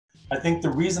I think the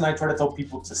reason I try to tell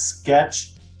people to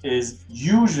sketch is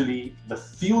usually the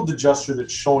field adjuster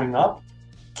that's showing up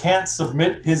can't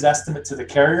submit his estimate to the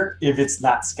carrier if it's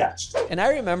not sketched. And I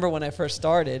remember when I first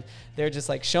started, they're just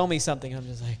like, show me something. I'm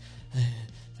just like,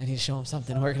 I need to show them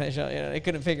something. Where can I show? You know, they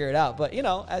couldn't figure it out. But, you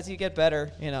know, as you get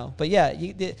better, you know. But, yeah,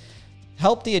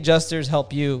 help the adjusters,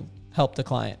 help you, help the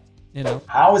client, you know.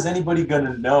 How is anybody going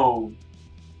to know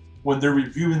when they're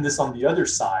reviewing this on the other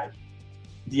side,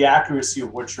 the accuracy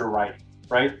of what you're writing,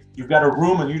 right? You've got a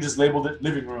room and you just labeled it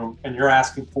living room and you're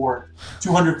asking for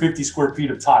 250 square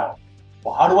feet of tile.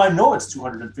 Well, how do I know it's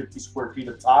 250 square feet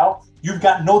of tile? You've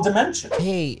got no dimension.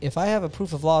 Hey, if I have a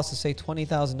proof of loss to say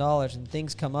 $20,000 and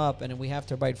things come up and we have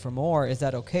to write for more, is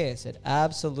that okay? I said,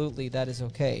 absolutely, that is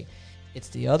okay. It's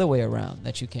the other way around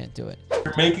that you can't do it.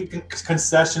 You're making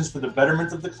concessions for the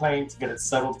betterment of the claim to get it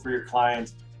settled for your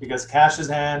client, because cash in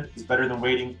hand is better than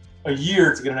waiting a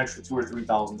year to get an extra $2,000 or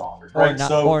 $3,000, right?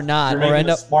 Or not, you're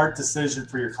making a smart decision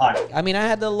for your client. I mean, I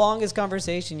had the longest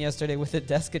conversation yesterday with a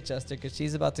desk adjuster because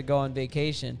she's about to go on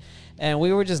vacation, and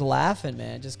we were just laughing,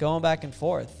 man, just going back and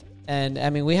forth. And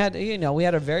I mean, we had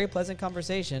a very pleasant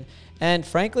conversation, and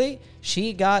frankly,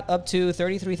 she got up to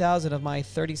 $33,000 of my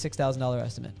 $36,000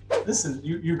 estimate. Listen,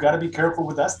 you got to be careful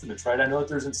with estimates, right? I know that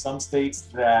there's in some states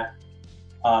that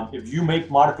if you make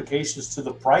modifications to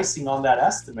the pricing on that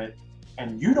estimate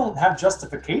and you don't have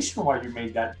justification why you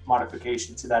made that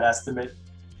modification to that estimate,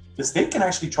 the state can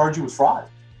actually charge you with fraud.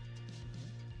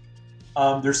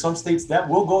 There's some states that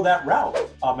will go that route.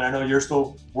 And I know you're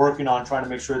still working on trying to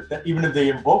make sure that even if they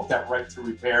invoke that right to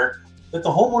repair, that the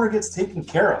homeowner gets taken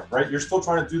care of, right? You're still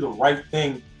trying to do the right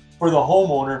thing for the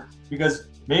homeowner, because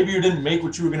maybe you didn't make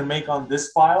what you were going to make on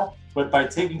this file, but by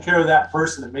taking care of that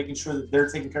person and making sure that they're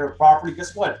taking care of property,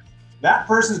 guess what? That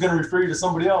person is going to refer you to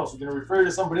somebody else. You're going to refer you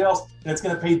to somebody else, and it's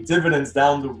going to pay dividends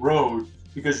down the road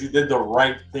because you did the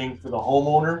right thing for the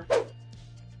homeowner.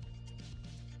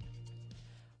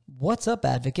 What's up,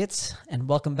 advocates, and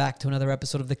welcome back to another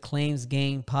episode of the Claims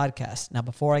Gang podcast. Now,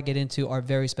 before I get into our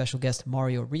very special guest,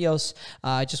 Mario Rios,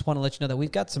 I just want to let you know that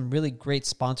we've got some really great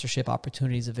sponsorship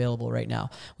opportunities available right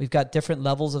now. We've got different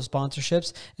levels of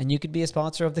sponsorships, and you could be a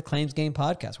sponsor of the Claims Gang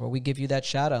podcast, where we give you that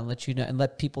shout out and let you know and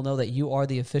let people know that you are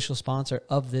the official sponsor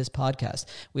of this podcast.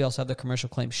 We also have the Commercial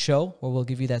Claims Show, where we'll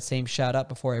give you that same shout out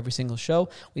before every single show.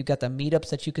 We've got the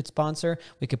meetups that you could sponsor.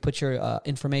 We could put your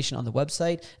information on the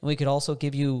website, and we could also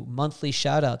give you monthly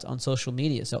shout outs on social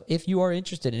media. So if you are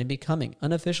interested in becoming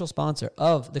an official sponsor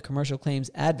of the Commercial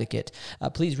Claims Advocate,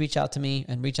 please reach out to me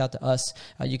and reach out to us.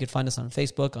 You can find us on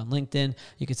Facebook, on LinkedIn.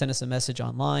 You can send us a message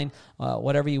online,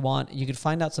 whatever you want. You can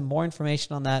find out some more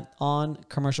information on that on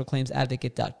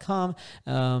commercialclaimsadvocate.com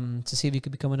to see if you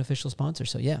could become an official sponsor.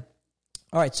 So yeah.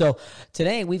 All right, so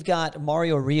today we've got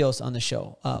Mario Rios on the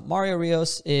show. Mario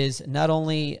Rios is not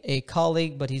only a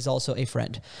colleague, but he's also a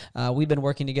friend. We've been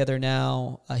working together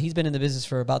now. He's been in the business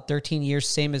for about 13 years,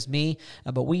 same as me,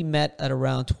 but we met at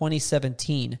around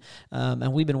 2017,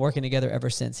 and we've been working together ever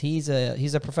since. He's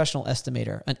a professional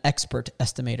estimator, an expert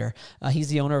estimator. He's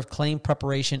the owner of Claim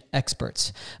Preparation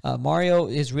Experts. Mario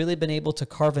has really been able to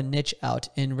carve a niche out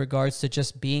in regards to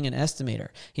just being an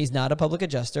estimator. He's not a public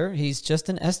adjuster. He's just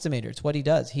an estimator. It's what he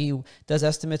does. He does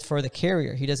estimates for the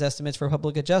carrier. He does estimates for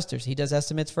public adjusters. He does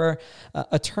estimates for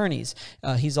attorneys.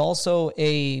 He's also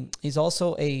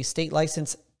a state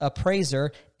licensed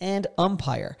appraiser and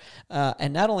umpire.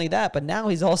 And not only that, but now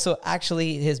he's also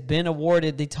actually has been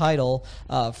awarded the title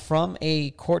from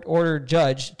a court-ordered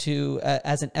judge to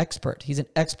as an expert. He's an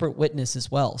expert witness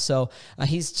as well. So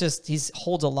he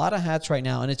holds a lot of hats right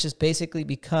now, and it's just basically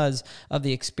because of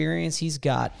the experience he's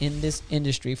got in this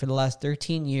industry for the last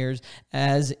 13 years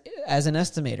as an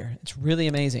estimator. It's really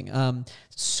amazing.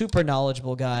 Super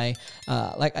knowledgeable guy.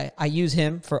 I use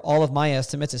him for all of my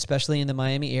estimates, especially in the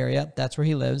Miami area. That's where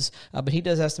he lives. But he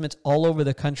does estimates all over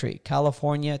the country: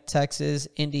 California, Texas,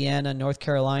 Indiana, North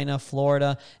Carolina,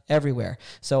 Florida, everywhere.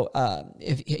 So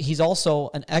he's also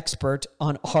an expert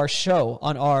on our show,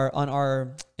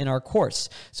 in our course.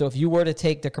 So if you were to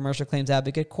take the Commercial Claims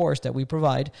Advocate course that we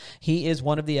provide, he is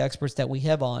one of the experts that we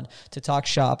have on to talk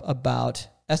shop about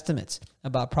estimates,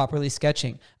 about properly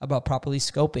sketching, about properly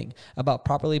scoping, about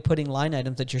properly putting line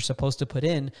items that you're supposed to put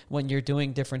in when you're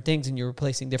doing different things and you're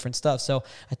replacing different stuff. So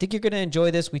I think you're going to enjoy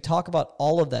this. We talk about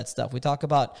all of that stuff. We talk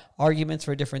about arguments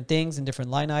for different things and different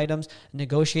line items,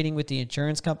 negotiating with the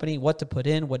insurance company, what to put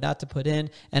in, what not to put in,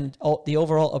 and the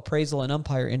overall appraisal and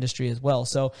umpire industry as well.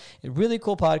 So a really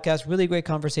cool podcast, really great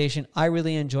conversation. I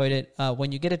really enjoyed it.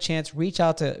 When you get a chance, reach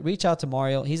out to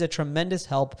Mario. He's a tremendous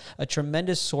help, a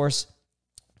tremendous source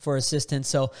for assistance.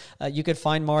 So you could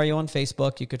find Mario on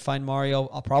Facebook. You could find Mario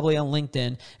probably on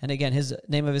LinkedIn. And again, his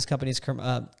name of his company is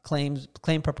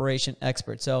Claim Preparation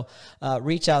Expert. So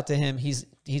reach out to him.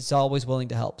 He's always willing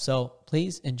to help. So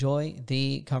please enjoy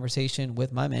the conversation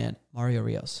with my man, Mario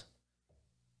Rios.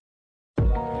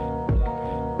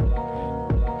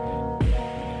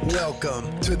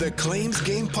 Welcome to the Claims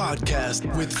Game Podcast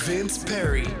with Vince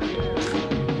Perry.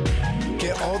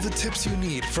 Get all the tips you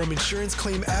need from insurance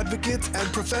claim advocates and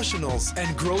professionals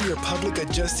and grow your public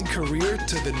adjusting career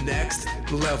to the next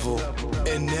level.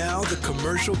 And now the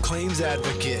commercial claims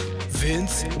advocate,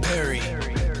 Vince Perry.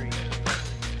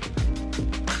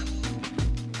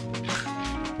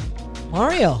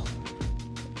 Mario.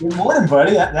 Good morning,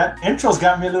 buddy. That intro's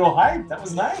got me a little hyped. That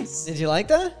was nice. Did you like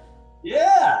that?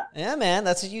 Yeah. Yeah, man.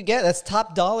 That's what you get. That's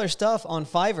top dollar stuff on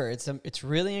Fiverr. It's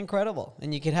really incredible.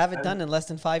 And you can have it done in less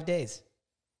than 5 days.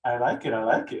 I like it. I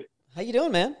like it. How you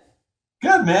doing, man?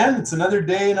 Good, man. It's another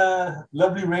day in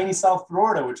lovely, rainy South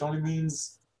Florida, which only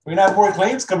means we're going to have more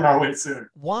claims coming our way soon.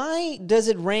 Why does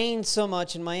it rain so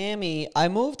much in Miami? I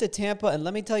moved to Tampa, and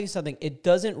let me tell you something. It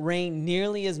doesn't rain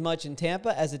nearly as much in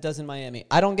Tampa as it does in Miami.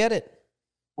 I don't get it.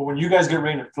 But when you guys get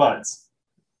rain, it floods.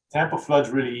 Tampa floods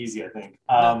really easy, I think.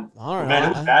 All right. Man,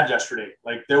 it was bad yesterday.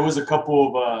 Like, there was a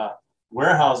couple of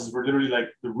warehouses where literally, like,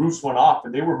 the roofs went off,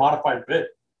 and they were modified bit.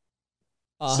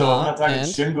 So I'm not talking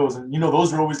shingles, and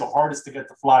those are always the hardest to get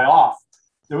to fly off.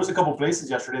 There was a couple places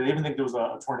yesterday. They even think there was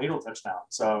a tornado touchdown.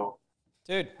 So,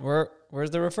 dude, where's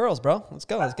the referrals, bro? Let's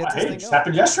go. Let's get this thing it just going.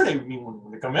 happened yesterday. I mean,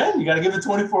 when they come in, you got to give it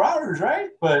 24 hours, right?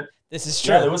 But this is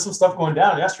true. Yeah, there was some stuff going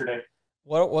down yesterday.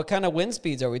 What kind of wind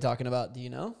speeds are we talking about? Do you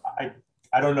know?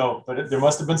 I don't know, but there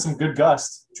must have been some good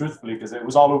gusts, truthfully, because it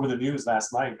was all over the news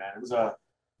last night, man. It was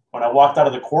when I walked out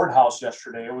of the courthouse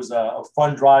yesterday, it was a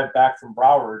fun drive back from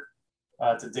Broward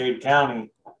to Dade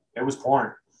County. It was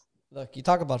pouring. Look, you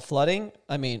talk about flooding.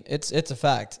 I mean, it's a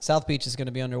fact. South Beach is going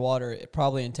to be underwater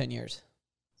probably in 10 years.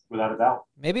 Without a doubt.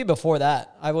 Maybe before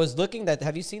that. I was looking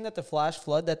have you seen the flash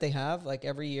flood that they have like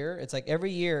every year? It's like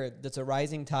every year that's a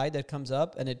rising tide that comes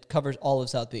up and it covers all of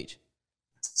South Beach.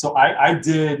 So I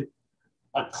did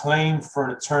a claim for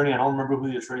an attorney. I don't remember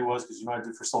who the attorney was because I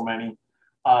did for so many.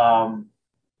 On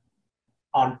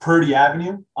Purdy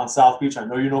Avenue on South Beach. I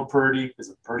know you know Purdy.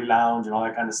 There's a Purdy Lounge and all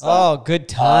that kind of stuff. Oh, good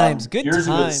times. Good years times.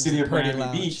 Years ago, the city of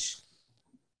Miami Beach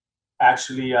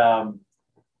actually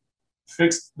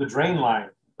fixed the drain line.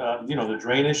 The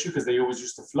drain issue because they always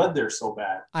used to flood there so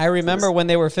bad. I remember when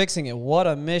they were fixing it. What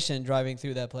a mission driving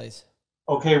through that place.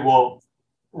 Okay, well,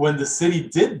 when the city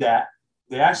did that,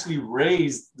 they actually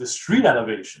raised the street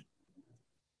elevation,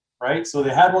 right? So they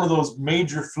had one of those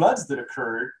major floods that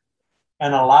occurred,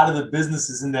 and a lot of the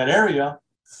businesses in that area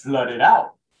flooded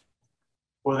out.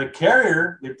 Well, the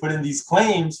carrier, they put in these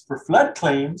claims for flood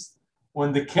claims.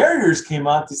 When the carriers came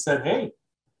out, they said, hey,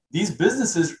 these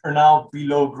businesses are now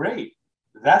below grade.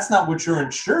 That's not what you're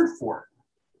insured for.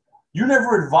 You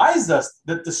never advised us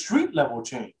that the street level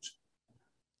changed.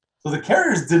 So the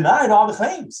carriers denied all the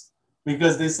claims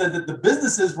because they said that the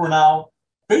businesses were now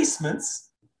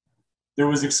basements. There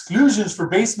was exclusions for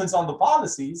basements on the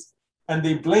policies, and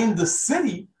they blamed the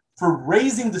city for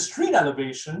raising the street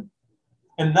elevation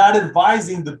and not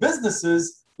advising the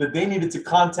businesses that they needed to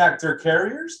contact their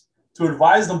carriers to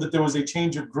advise them that there was a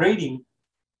change of grading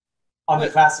on the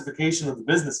classification of the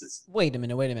businesses. Wait a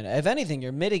minute. If anything,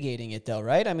 you're mitigating it though,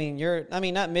 right? I mean,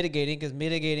 not mitigating because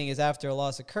mitigating is after a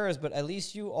loss occurs, but at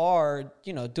least you are,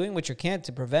 doing what you can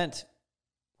to prevent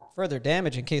further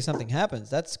damage in case something happens.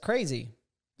 That's crazy.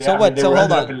 Yeah,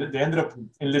 hold on. They ended up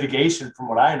in litigation from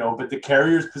what I know, but the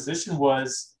carrier's position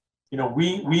was,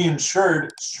 we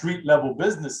insured street level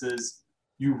businesses.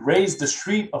 You raised the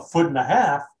street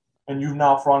 1.5 feet and you've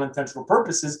now, for all intentional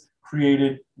purposes,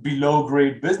 created below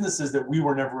grade businesses that we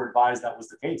were never advised that was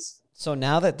the case. So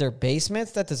now that they're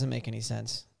basements, that doesn't make any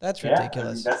sense. That's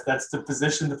ridiculous. I mean, that's the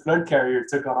position the flood carrier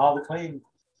took on all the claims.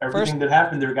 Everything that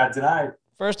happened there got denied.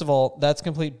 First of all, that's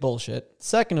complete bullshit.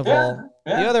 Second of all,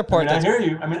 the other part. I hear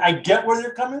you. I mean, I get where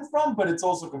they're coming from, but it's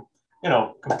also,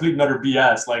 complete and utter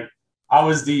BS. Like, how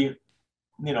is the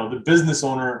business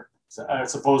owner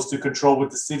supposed to control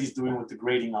what the city's doing with the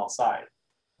grading outside?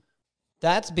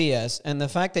 That's BS. And the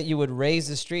fact that you would raise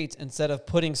the streets instead of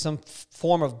putting some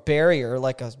form of barrier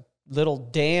like a little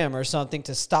dam or something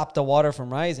to stop the water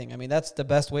from rising. I mean, that's the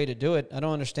best way to do it. I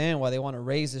don't understand why they want to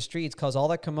raise the streets, cause all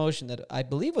that commotion that I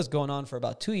believe was going on for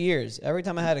about 2 years. Every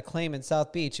time I had a claim in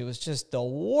South Beach, it was just the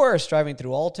worst driving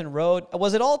through Alton Road.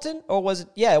 Was it Alton or was it?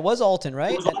 Yeah, it was Alton,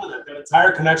 right? It was Alton, that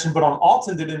entire connection. But on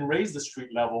Alton, they didn't raise the street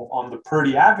level. On the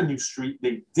Purdy Avenue street,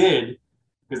 they did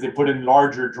because they put in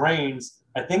larger drains.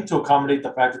 I think to accommodate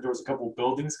the fact that there was a couple of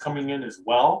buildings coming in as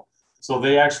well. So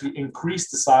they actually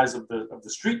increased the size of the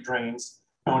street drains.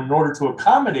 And in order to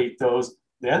accommodate those,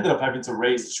 they ended up having to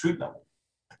raise the street level.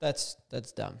 That's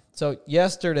dumb. So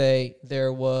yesterday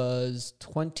there was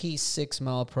 26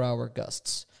 mile-per-hour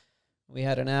gusts. We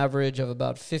had an average of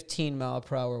about 15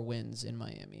 mile-per-hour winds in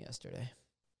Miami yesterday.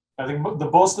 I think the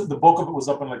bulk of it was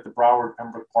up in like the Broward,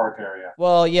 Pembroke Park area.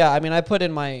 Well, yeah, I mean, I put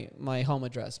in my home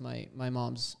address, my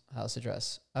mom's house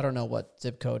address. I don't know what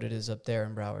zip code it is up there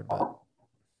in Broward, but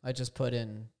I just put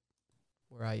in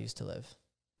where I used to live.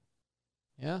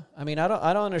 Yeah, I mean, I don't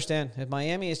understand. In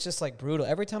Miami, it's just like brutal.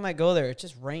 Every time I go there, it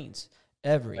just rains.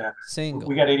 Single.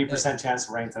 We got 80% chance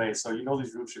of rain today, so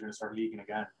these roofs are going to start leaking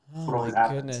again. Oh my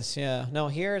goodness, yeah. No,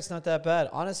 here it's not that bad.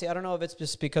 Honestly, I don't know if it's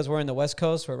just because we're in the West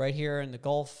Coast, we're right here in the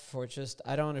Gulf, or just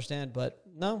I don't understand. But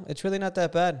no, it's really not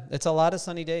that bad. It's a lot of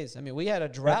sunny days. I mean, we had a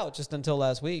drought just until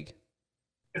last week.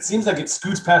 It seems like it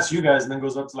scoots past you guys and then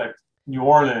goes up to like New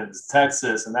Orleans,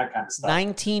 Texas, and that kind of stuff.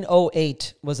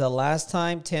 1908 was the last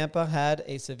time Tampa had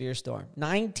a severe storm.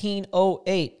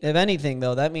 1908. If anything,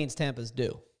 though, that means Tampa's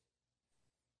due.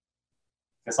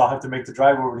 Guess I'll have to make the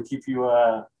drive over to keep you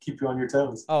on your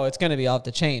toes. Oh, it's going to be off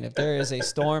the chain. If there is a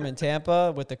storm in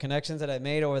Tampa with the connections that I've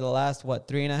made over the last,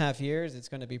 3.5 years, it's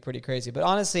going to be pretty crazy. But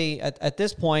honestly, at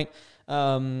this point,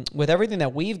 with everything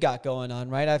that we've got going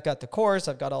on, right? I've got the course,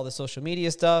 I've got all the social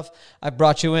media stuff. I've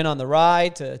brought you in on the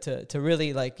ride to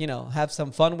really have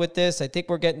some fun with this. I think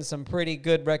we're getting some pretty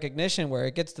good recognition where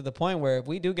it gets to the point where if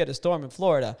we do get a storm in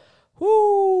Florida,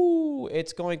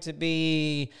 it's going to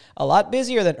be a lot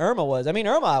busier than Irma was. I mean,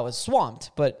 Irma, I was swamped,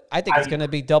 but I think it's going to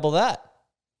be double that.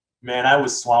 Man, I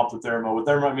was swamped with Irma. With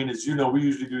Irma, I mean, as you know, we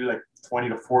usually do like 20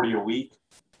 to 40 a week.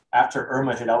 After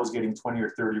Irma hit, I was getting 20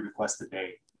 or 30 requests a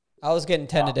day. I was getting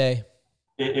 10 a day.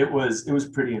 It was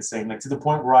pretty insane. Like to the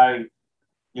point where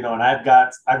and I've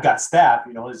got staff,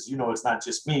 as you know, it's not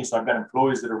just me. So I've got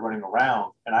employees that are running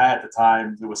around. And at the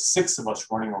time, there was 6 of us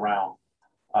running around,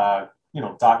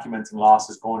 documenting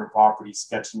losses, going to properties,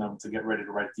 sketching them to get ready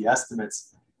to write the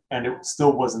estimates. And it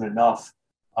still wasn't enough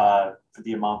for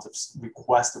the amount of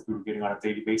requests that we were getting on a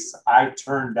daily basis. I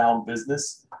turned down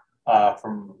business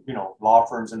from, law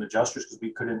firms and adjusters because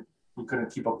we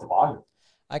couldn't keep up the volume.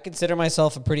 I consider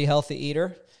myself a pretty healthy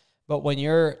eater, but when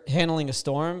you're handling a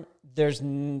storm, there's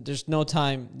no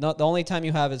time. The only time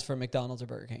you have is for McDonald's or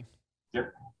Burger King.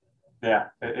 Yep. Yeah.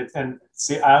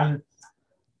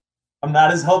 I'm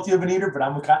not as healthy of an eater, but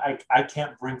I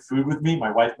can't bring food with me. My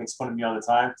wife makes fun of me all the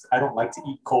time. I don't like to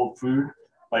eat cold food.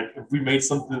 Like if we made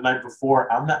something the night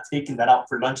before, I'm not taking that out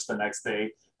for lunch the next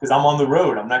day because I'm on the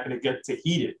road. I'm not going to get to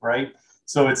heat it, right?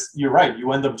 So you're right.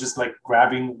 You end up just like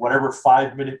grabbing whatever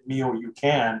 5-minute meal you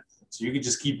can so you can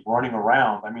just keep running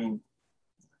around. I mean,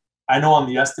 I know on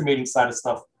the estimating side of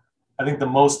stuff, I think the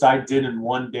most I did in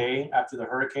one day after the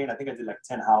hurricane, I think I did like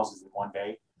 10 houses in one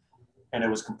day, and it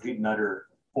was complete and utter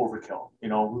overkill.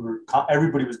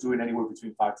 Everybody was doing anywhere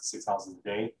between 5 to 6 houses a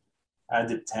day. I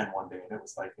did 10 one day, and it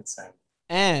was like insane.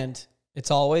 And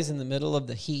it's always in the middle of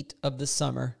the heat of the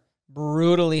summer,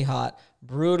 brutally hot,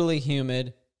 brutally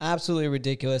humid, absolutely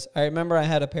ridiculous. I remember I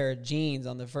had a pair of jeans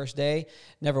on the first day,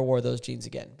 never wore those jeans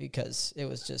again because it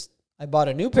was just, I bought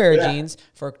a new pair of jeans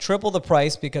for triple the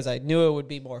price because I knew it would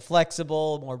be more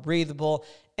flexible, more breathable,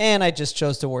 and I just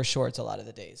chose to wear shorts a lot of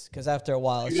the days because after a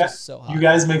while it's just so hot. You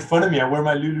guys make fun of me. I wear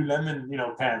my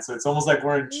Lululemon, pants, so it's almost like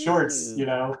wearing shorts,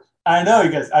 I know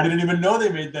you guys. I didn't even know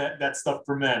they made that stuff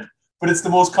for men, but it's the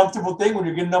most comfortable thing when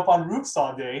you're getting up on roofs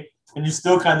all day. And you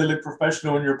still kind of look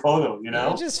professional in your polo,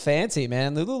 You're just fancy,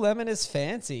 man. Lululemon is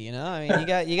fancy, I mean,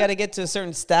 you got to get to a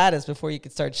certain status before you can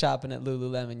start shopping at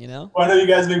Lululemon, Well, I know you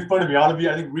guys make fun of me.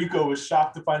 I think Rico was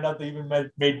shocked to find out they even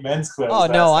made men's clothes. Oh,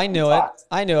 no, I knew it.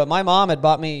 I knew it. My mom had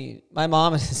bought me,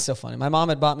 it's so funny. My mom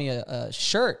had bought me a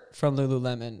shirt from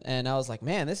Lululemon, and I was like,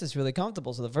 man, this is really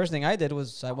comfortable. So the first thing I did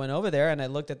was I went over there and I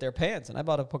looked at their pants, and I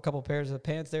bought a couple pairs of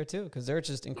pants there too because they're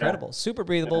just incredible. Yeah. Super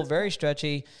breathable, very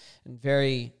stretchy, and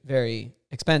very, very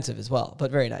expensive as well, but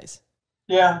very nice.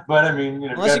 Yeah, but I mean,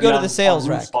 unless you go to the sales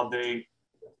rack all day,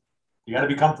 you got to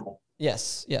be comfortable.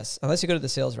 Yes. Unless you go to the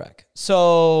sales rack.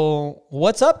 So,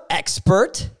 what's up,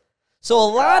 expert? So, a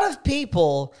lot of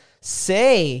people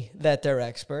say that they're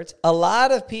experts. A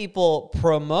lot of people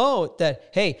promote that,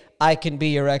 hey, I can be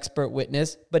your expert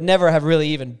witness, but never have really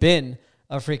even been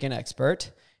a freaking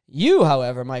expert. You,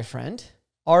 however, my friend,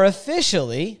 are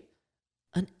officially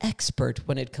an expert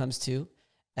when it comes to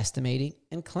estimating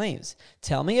and claims.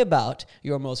 Tell me about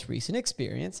your most recent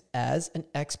experience as an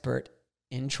expert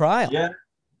in trial. Yeah,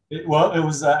 it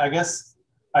was, I guess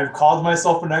I've called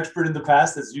myself an expert in the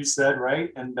past, as you said,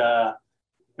 right? And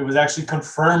it it was actually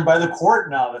confirmed by the court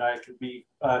now that I could be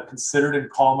considered and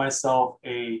call myself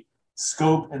a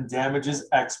scope and damages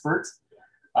expert.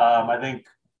 I think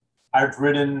I've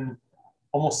written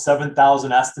almost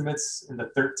 7,000 estimates in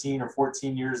the 13 or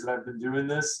 14 years that I've been doing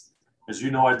this. As you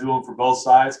know, I do them for both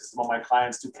sides because some of my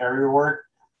clients do carrier work.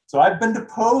 So I've been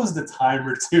deposed a time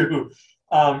or two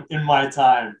in my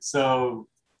time. So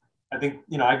I think,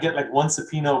 I get like one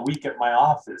subpoena a week at my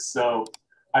office. So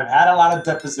I've had a lot of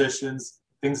depositions.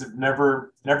 Things have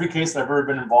never, in every case I've ever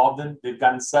been involved in, they've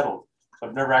gotten settled. So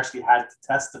I've never actually had to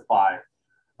testify.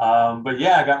 But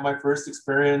yeah, I got my first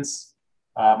experience.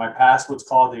 My past what's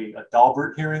called a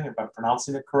Daubert hearing, if I'm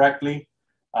pronouncing it correctly,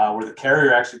 where the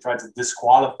carrier actually tried to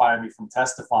disqualify me from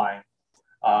testifying.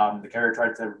 The carrier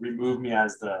tried to remove me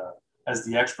as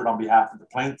the expert on behalf of the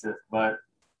plaintiff. But,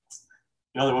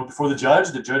 they went before the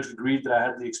judge. The judge agreed that I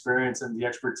had the experience and the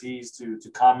expertise to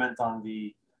comment on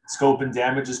the scope and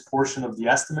damages portion of the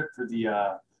estimate for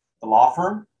the law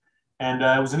firm. And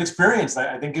it was an experience.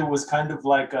 I think it was kind of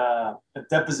like a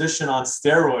deposition on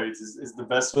steroids is the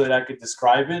best way that I could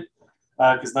describe it.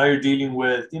 Because now you're dealing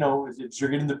with, you're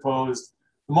getting deposed.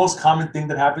 The most common thing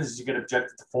that happens is you get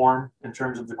objected to form in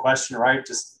terms of the question, right?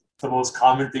 Just the most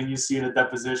common thing you see in a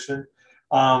deposition.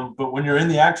 But when you're in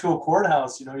the actual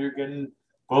courthouse, you're getting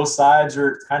both sides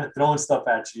are kind of throwing stuff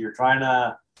at you. You're trying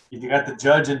to, you got the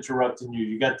judge interrupting you.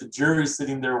 You got the jury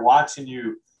sitting there watching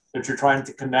you that you're trying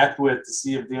to connect with to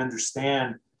see if they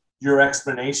understand your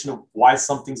explanation of why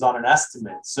something's on an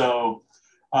estimate. So,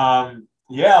 I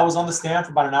was on the stand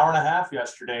for about an hour and a half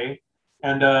yesterday.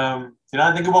 And,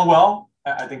 I think it went well.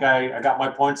 I think I got my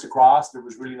points across. There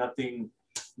was really nothing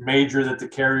major that the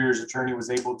carrier's attorney was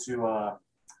able to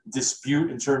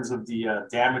dispute in terms of the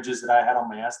damages that I had on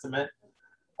my estimate.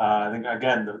 I think,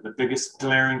 again, the biggest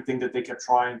glaring thing that they kept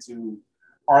trying to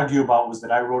argue about was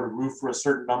that I wrote a roof for a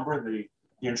certain number, and the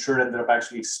insured ended up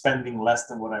actually spending less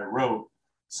than what I wrote.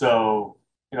 So,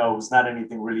 it was not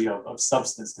anything really of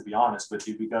substance, to be honest with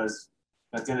you, because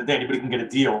at the end of the day, anybody can get a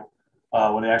deal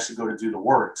when they actually go to do the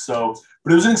work. So,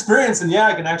 but it was an experience, and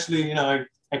I can actually,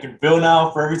 I can bill now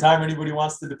for every time anybody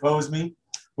wants to depose me,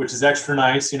 which is extra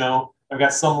nice. I've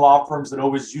got some law firms that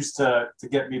always used to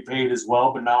get me paid as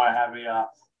well, but now I have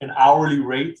an hourly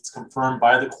rate that's confirmed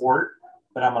by the court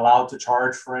that I'm allowed to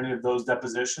charge for any of those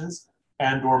depositions,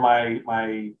 and or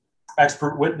my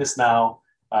expert witness now.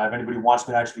 If anybody wants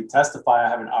me to actually testify, I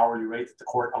have an hourly rate that the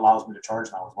court allows me to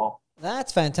charge now as well.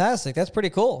 That's fantastic. That's pretty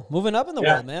cool. Moving up in the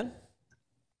world, man.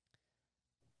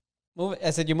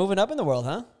 I said you're moving up in the world,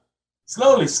 huh?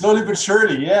 Slowly but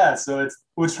surely, yeah. So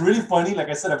it's really funny. Like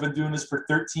I said, I've been doing this for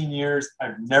 13 years.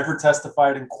 I've never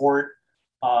testified in court.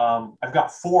 I've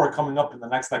got 4 coming up in the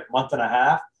next month and a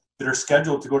half that are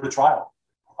scheduled to go to trial.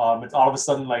 It's all of a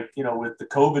sudden, with the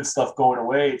COVID stuff going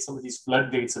away, some of these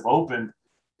floodgates have opened,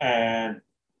 and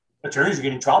attorneys are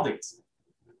getting trial dates.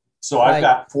 So I've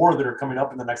got 4 that are coming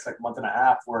up in the next month and a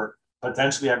half, where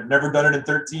potentially I've never done it in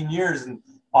 13 years, and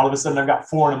all of a sudden I've got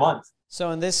 4 in a month.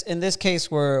 So in this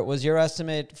case, was your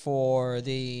estimate for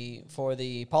the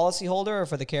policyholder or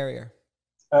for the carrier?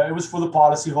 It was for the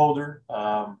policyholder.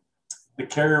 The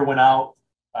carrier went out,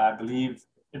 I believe,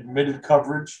 admitted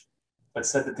coverage, but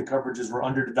said that the coverages were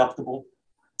under deductible.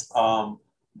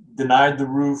 Denied the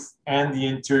roof and the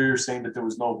interior, saying that there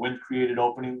was no wind created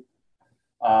opening.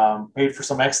 Paid for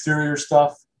some exterior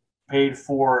stuff. Paid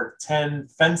for 10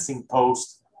 fencing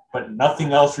posts, but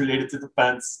nothing else related to the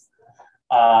fence.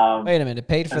 Wait a minute. It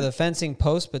paid for the fencing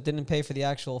post, but didn't pay for the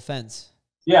actual fence.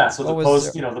 Yeah. So the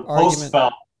post, the post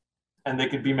fell, and they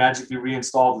could be magically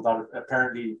reinstalled without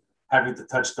apparently having to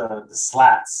touch the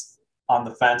slats on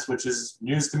the fence, which is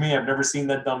news to me. I've never seen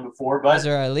that done before. But is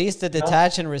there at least a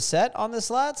detach and reset on the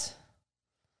slats?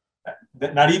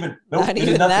 Not even. Nope, not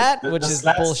even that, which is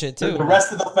slats, bullshit too. The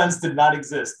rest of the fence did not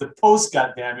exist. The post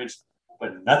got damaged,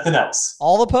 but nothing else.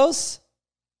 All the posts?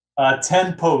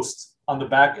 10 posts on the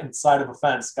back and side of a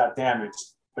fence got damaged,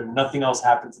 but nothing else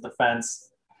happened to the fence.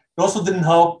 It also didn't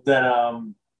help that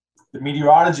the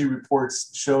meteorology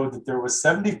reports showed that there was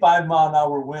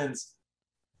 75-mile-an-hour winds,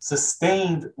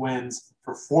 sustained winds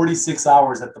for 46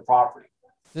 hours at the property.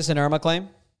 Is this an IRMA claim?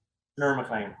 An IRMA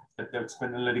claim that's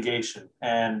been in litigation,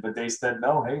 but they said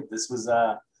no. Hey, this was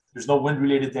there's no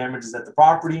wind-related damages at the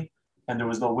property, and there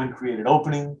was no wind-created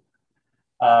opening.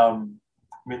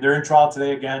 They're in trial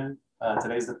today again.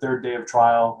 Today's the 3rd day of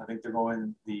trial. I think they're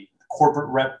going. The corporate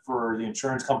rep for the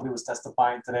insurance company was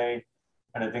testifying today,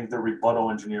 and I think the rebuttal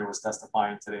engineer was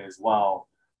testifying today as well.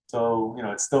 So,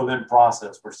 it's still in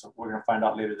process. We're going to find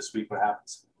out later this week what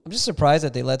happens. I'm just surprised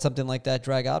that they let something like that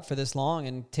drag out for this long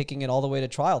and taking it all the way to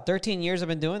trial. 13 years I've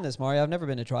been doing this, Mario. I've never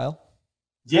been to trial.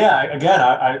 Yeah, again,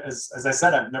 as I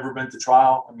said, I've never been to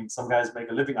trial. I mean, some guys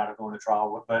make a living out of going to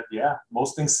trial, but yeah,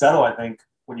 most things settle, I think,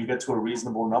 when you get to a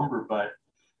reasonable number. But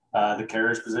the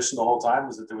carrier's position the whole time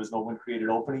was that there was no one created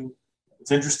opening.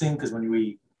 It's interesting because when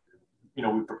we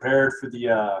prepared for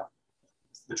the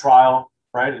trial,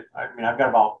 right? I mean, I've got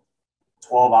about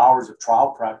 12 hours of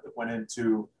trial prep that went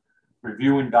into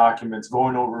reviewing documents,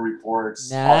 going over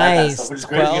reports, all that kind of stuff, which is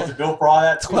great. You get to bill for all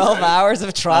that. 12 hours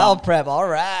of trial prep. All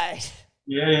right.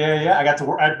 Yeah. I got to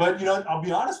work, but I'll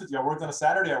be honest with you. I worked on a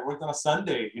Saturday. I worked on a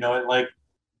Sunday.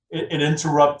 It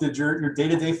interrupted your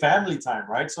day-to-day family time,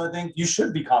 right? So I think you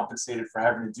should be compensated for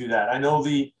having to do that. I know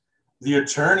the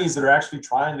attorneys that are actually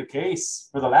trying the case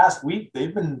for the last week,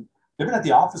 they've been at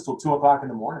the office till 2:00 in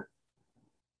the morning.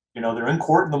 They're in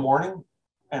court in the morning,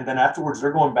 and then afterwards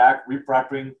they're going back,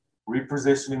 reprepping,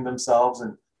 repositioning themselves,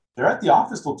 and they're at the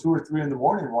office till 2 or 3 in the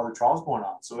morning while the trial's going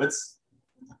on. So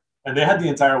and they had the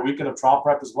entire weekend of trial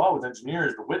prep as well with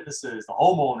engineers, the witnesses, the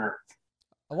homeowner.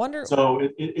 I wonder. So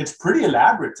it's pretty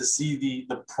elaborate to see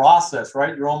the process,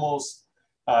 right? You're almost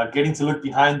getting to look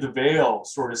behind the veil,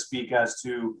 so to speak, as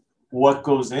to what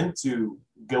goes into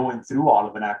going through all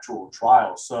of an actual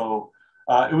trial. So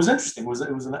it was interesting. It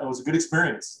was a good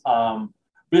experience.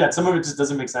 But yeah, some of it just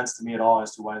doesn't make sense to me at all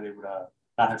as to why they would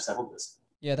not have settled this.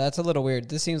 Yeah, that's a little weird.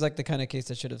 This seems like the kind of case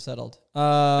that should have settled.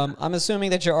 I'm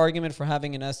assuming that your argument for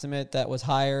having an estimate that was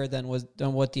higher than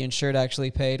what the insured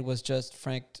actually paid was just,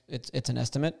 Frank, it's an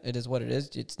estimate. It is what it is.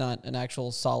 It's not an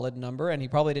actual solid number, and he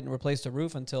probably didn't replace the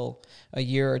roof until a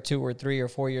year or 2 or 3 or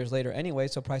 4 years later anyway,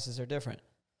 so prices are different.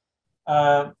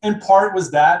 In part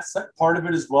was that. Part of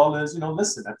it as well is,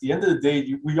 listen, at the end of the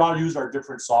day, we all use our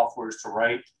different softwares to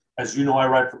write. As you know, I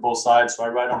write for both sides, so I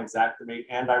write on Xactimate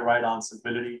and I write on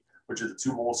Symbility, which are the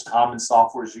two most common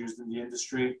softwares used in the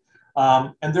industry.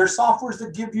 And they're softwares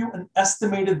that give you an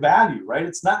estimated value, right?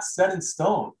 It's not set in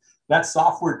stone. That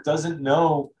software doesn't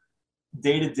know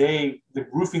day to day the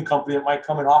roofing company that might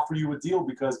come and offer you a deal,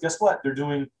 because guess what? They're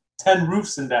doing 10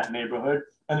 roofs in that neighborhood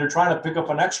and they're trying to pick up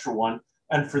an extra one.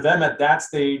 And for them at that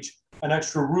stage, an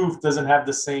extra roof doesn't have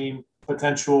the same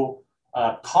potential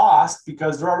cost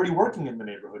because they're already working in the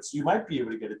neighborhood. So you might be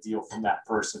able to get a deal from that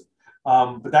person.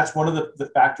 But that's one of the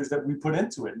factors that we put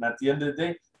into it. And at the end of the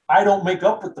day, I don't make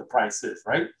up what the price is,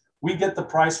 right? We get the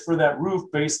price for that roof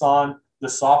based on the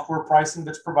software pricing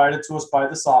that's provided to us by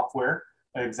the software,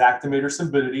 Xactimate or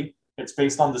Symbility. It's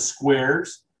based on the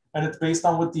squares, and it's based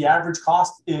on what the average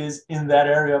cost is in that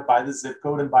area by the zip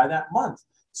code and by that month.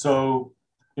 So,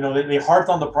 they harped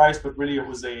on the price, but really it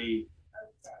was a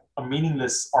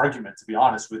meaningless argument, to be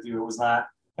honest with you. It was not,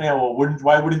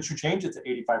 why wouldn't you change it to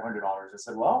 $8,500? I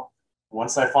said, well,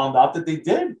 once I found out that they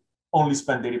did only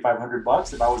spend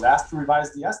 $8,500, if I was asked to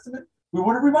revise the estimate, we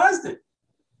would have revised it.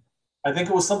 I think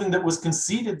it was something that was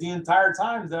conceded the entire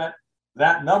time,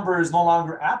 that number is no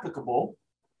longer applicable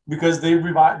because they've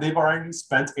already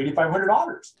spent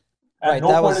 $8,500. At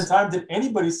no point in time did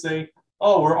anybody say,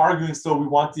 oh, we're arguing still, we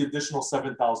want the additional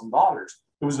 $7,000.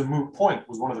 It was a moot point,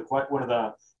 was one of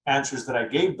the answers that I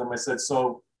gave them. I said,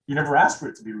 so you never asked for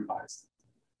it to be revised.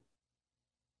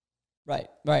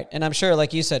 Right. And I'm sure,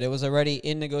 like you said, it was already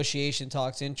in negotiation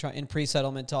talks, in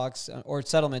pre-settlement talks or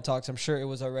settlement talks. I'm sure it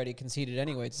was already conceded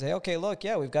anyway to say, okay, look,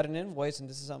 yeah, we've got an invoice and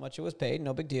this is how much it was paid.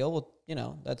 No big deal.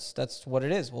 Well, that's what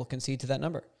it is. We'll concede to that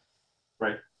number.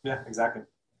 Right. Yeah, exactly.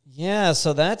 Yeah,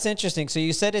 so that's interesting. So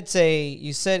you said it's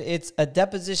a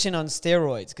deposition on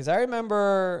steroids, because I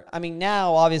remember,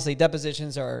 now obviously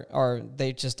depositions are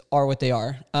they just are what they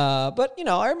are. But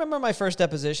I remember my first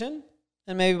deposition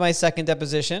and maybe my second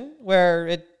deposition where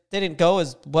it didn't go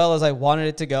as well as I wanted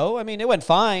it to go. It went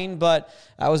fine, but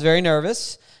I was very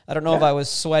nervous. I don't know if I was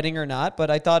sweating or not, but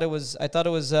I thought it was it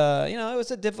was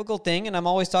a difficult thing. And I'm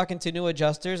always talking to new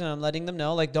adjusters and I'm letting them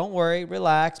know, like, don't worry,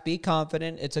 relax, be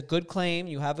confident. It's a good claim.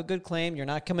 You have a good claim. You're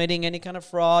not committing any kind of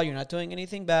fraud. You're not doing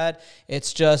anything bad.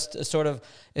 It's just a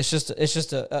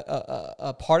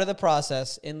part of the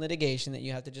process in litigation that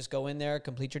you have to just go in there,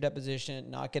 complete your deposition,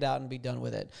 knock it out and be done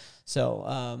with it. So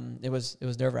it was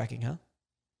nerve-wracking, huh?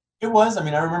 It was. I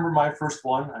remember my first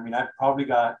one. I've probably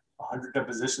got 100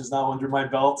 depositions now under my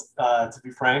belt, to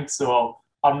be frank. So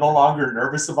I'm no longer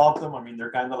nervous about them.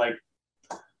 They're kind of like,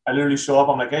 I literally show up,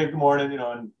 I'm like, hey, good morning,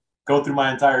 and go through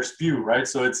my entire spew, right?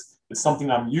 So it's something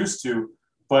I'm used to.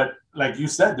 But like you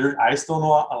said, I still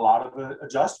know a lot of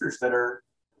adjusters that are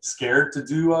scared to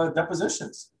do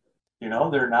depositions.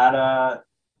 They're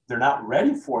not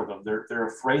ready for them. They're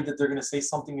afraid that they're going to say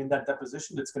something in that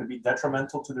deposition that's going to be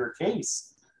detrimental to their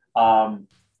case.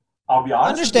 I'll be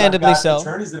honest. Understandably so.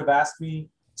 Attorneys that have asked me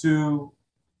to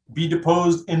be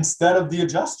deposed instead of the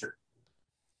adjuster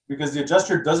because the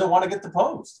adjuster doesn't want to get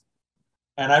deposed.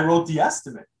 And I wrote the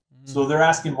estimate. So they're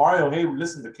asking Mario, hey,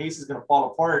 listen, the case is going to fall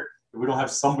apart if we don't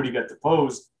have somebody get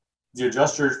deposed. The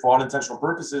adjuster, for all intentional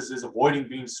purposes, is avoiding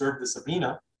being served the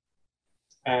subpoena.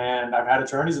 And I've had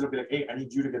attorneys that'll be like, hey, I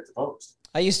need you to get deposed.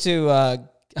 I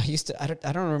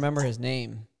don't remember his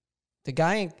name. The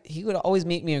guy, he would always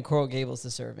meet me in Coral Gables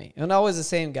to serve me. And always the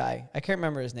same guy. I can't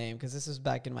remember his name because this was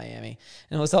back in Miami.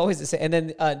 And it was always the same. And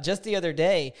then just the other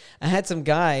day, I had some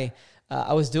guy,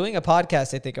 I was doing a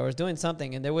podcast, I think. I was doing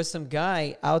something. And there was some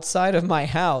guy outside of my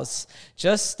house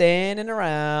just standing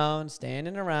around,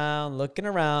 looking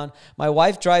around. My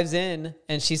wife drives in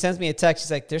and she sends me a text.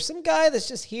 She's like, there's some guy that's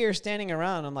just here standing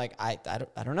around. I'm like, I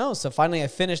don't know. So finally I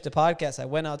finished the podcast. I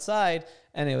went outside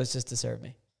and it was just to serve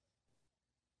me.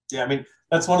 Yeah, I mean,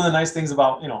 that's one of the nice things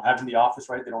about, having the office,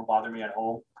 right? They don't bother me at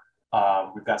home.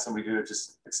 We've got somebody who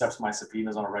just accepts my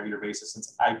subpoenas on a regular basis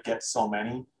since I get so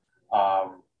many.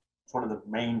 It's one of the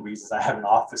main reasons I have an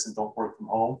office and don't work from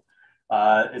home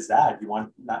is that you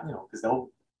want not, because they'll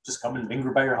just come and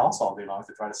linger by your house all day long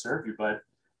to try to serve you. But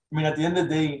I mean, at the end of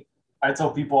the day, I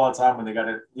tell people all the time when they got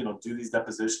to, do these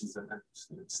depositions and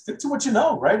stick to what you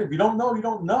know, right? If you don't know, you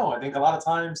don't know. I think a lot of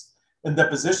times in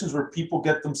depositions where people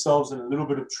get themselves in a little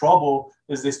bit of trouble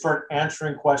is they start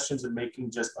answering questions and making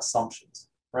just assumptions,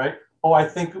 right? Oh, I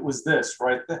think it was this,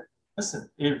 right? Listen,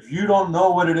 if you don't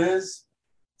know what it is,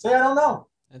 say, I don't know.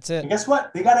 That's it. And guess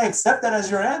what? They got to accept that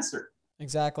as your answer.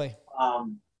 Exactly.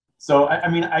 So, I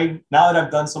mean, now that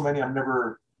I've done so many, I've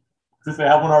never, truthfully,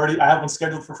 I have one already. I have one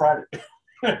scheduled for Friday.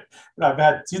 I've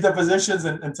had 2 depositions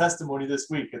and testimony this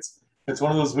week. It's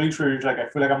one of those weeks where you're like, I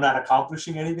feel like I'm not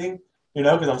accomplishing anything,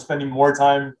 because I'm spending more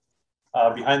time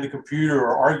behind the computer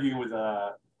or arguing with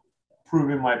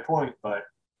proving my point. But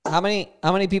how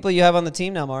many people you have on the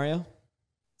team now, Mario?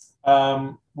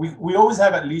 We always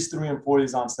have at least 3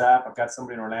 employees on staff. I've got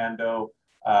somebody in Orlando.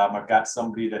 I've got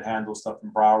somebody that handles stuff in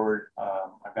Broward.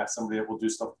 I've got somebody that will do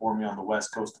stuff for me on the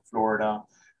west coast of Florida.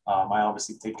 I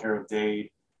obviously take care of Dade,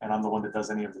 and I'm the one that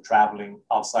does any of the traveling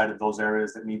outside of those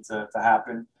areas that need to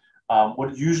happen.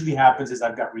 What usually happens is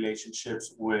I've got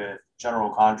relationships with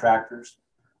general contractors.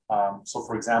 So,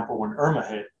 for example, when Irma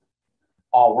hit,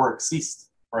 all work ceased,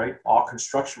 right? All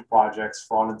construction projects,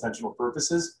 for all intentional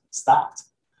purposes, stopped.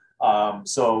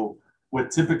 So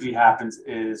what typically happens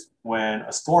is when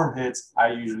a storm hits, I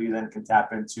usually then can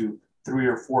tap into 3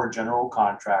 or 4 general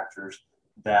contractors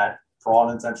that, for all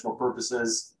intentional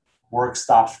purposes, work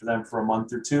stops for them for a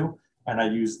month or 2. And I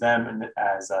use them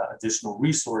as additional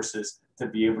resources to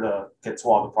be able to get to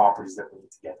all the properties that we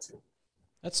need to get to.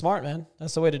 That's smart, man.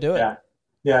 That's the way to do it.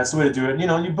 Yeah, that's the way to do it.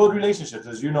 And, you build relationships.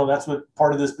 As you know, that's what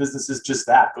part of this business is, just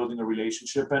that, building a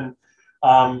relationship. And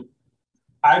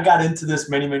I got into this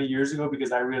many, many years ago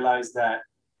because I realized that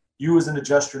you as an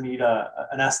adjuster need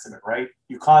an estimate, right?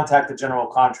 You contact the general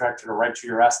contractor to write you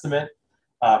your estimate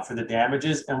for the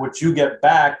damages. And what you get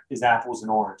back is apples and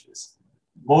oranges.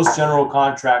 Most general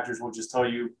contractors will just tell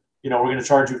you, we're going to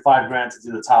charge you $5,000 to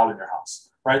do the tile in your house,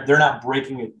 right? They're not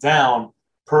breaking it down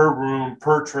per room,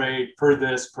 per trade, per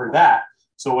this, per that.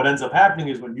 So what ends up happening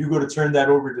is when you go to turn that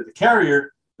over to the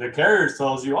carrier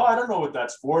tells you, oh, I don't know what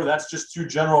that's for. That's just too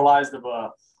generalized of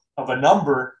a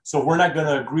number. So we're not going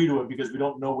to agree to it because we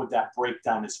don't know what that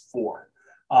breakdown is for.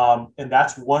 And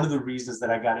that's one of the reasons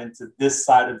that I got into this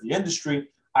side of the industry.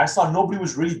 I saw nobody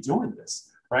was really doing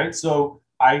this, right? So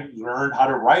I learned how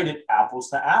to write it apples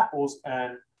to apples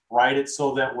and write it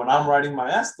so that when I'm writing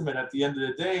my estimate at the end of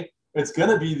the day, it's going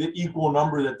to be the equal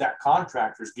number that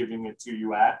contractor is giving it to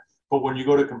you at. But when you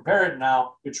go to compare it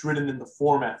now, it's written in the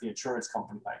format the insurance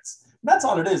company likes. And that's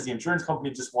all it is. The insurance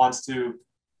company just wants to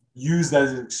use that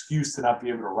as an excuse to not be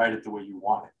able to write it the way you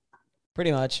want it.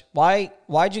 Pretty much.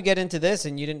 Why'd you get into this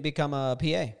and you didn't become a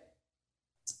PA?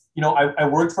 I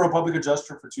worked for a public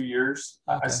adjuster for 2 years.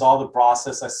 Okay. I saw the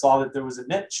process. I saw that there was a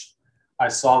niche. I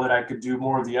saw that I could do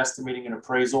more of the estimating and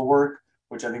appraisal work,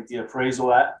 which I think the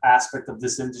appraisal aspect of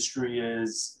this industry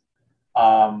is,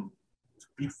 to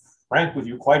be frank with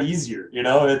you, quite easier.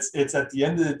 It's at the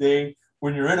end of the day,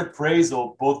 when you're in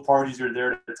appraisal, both parties are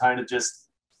there to kind of just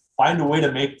find a way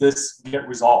to make this get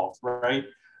resolved, right?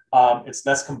 It's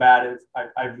less combative.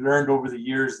 I've learned over the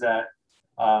years that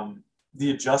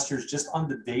the adjusters just on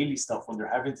the daily stuff, when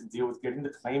they're having to deal with getting the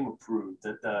claim approved,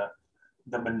 that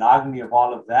the monotony of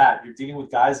all of that, you're dealing with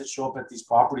guys that show up at these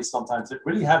properties sometimes that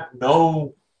really have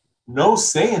no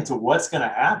say into what's going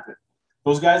to happen.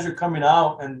 Those guys are coming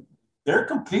out and they're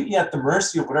completely at the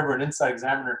mercy of whatever an inside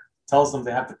examiner tells them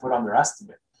they have to put on their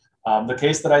estimate. The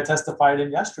case that I testified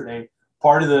in yesterday,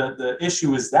 part of the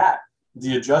issue is that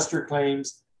the adjuster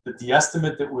claims that the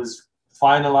estimate that was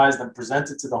finalized and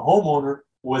presented to the homeowner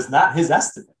was not his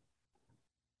estimate.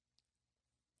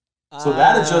 So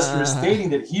that adjuster is stating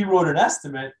that he wrote an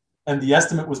estimate and the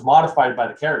estimate was modified by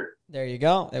the carrier. There you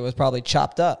go. It was probably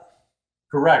chopped up.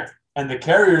 Correct. And the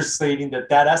carrier is stating that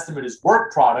that estimate is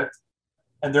work product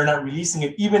and they're not releasing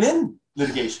it even in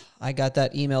litigation. I got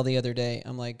that email the other day.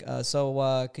 I'm like,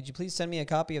 could you please send me a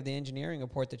copy of the engineering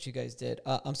report that you guys did?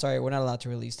 I'm sorry, we're not allowed to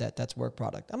release that. That's work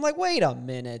product. I'm like, wait a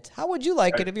minute. How would you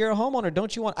like it if you're a homeowner?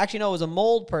 Don't you want? Actually, no, it was a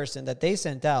mold person that they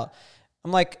sent out.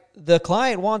 I'm like, the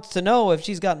client wants to know if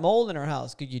she's got mold in her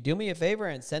house. Could you do me a favor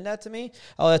and send that to me?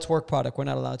 Oh, that's work product. We're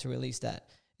not allowed to release that.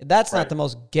 That's not the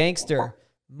most gangster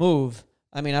move.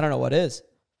 I mean, I don't know what is.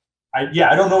 I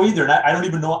don't know either. And I don't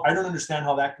even know. I don't understand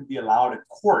how that can be allowed in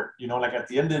court. You know, like at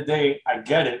the end of the day, I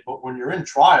get it. But when you're in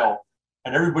trial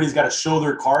and everybody's got to show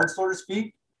their card, so to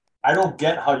speak, I don't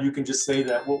get how you can just say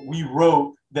that what we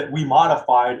wrote that we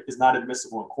modified is not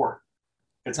admissible in court.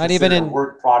 It's not even in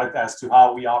work product as to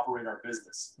how we operate our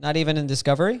business. Not even in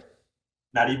discovery?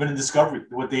 Not even in discovery.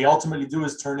 What they ultimately do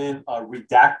is turn in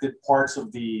redacted parts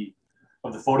of the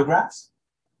photographs.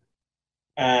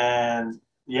 And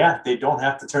yeah, they don't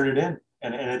have to turn it in.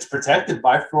 And it's protected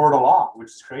by Florida law, which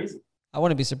is crazy. I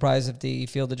wouldn't be surprised if the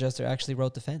field adjuster actually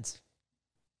wrote the fence.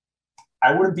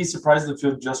 I wouldn't be surprised if the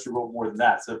field adjuster wrote more than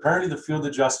that. So apparently the field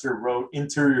adjuster wrote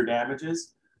interior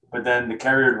damages, but then the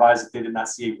carrier advised that they did not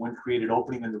see a wind-created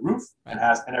opening in the roof, and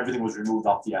everything was removed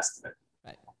off the estimate.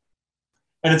 Right.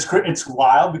 And it's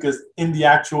wild because in the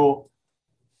actual,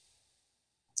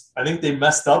 I think they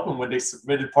messed up, and when they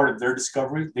submitted part of their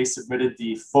discovery, they submitted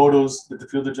the photos that the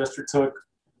field adjuster took,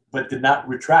 but did not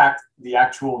retract the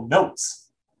actual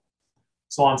notes.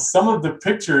 So on some of the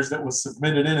pictures that was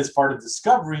submitted in as part of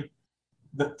discovery,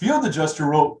 the field adjuster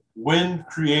wrote wind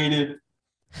created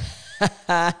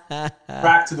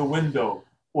crack to the window,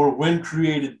 or wind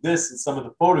created this in some of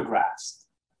the photographs.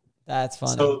 That's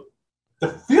funny. So the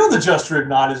field adjuster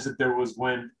acknowledged that there was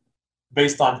wind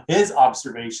based on his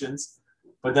observations,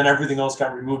 but then everything else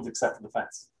got removed except for the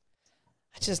fence.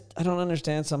 I don't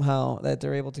understand somehow that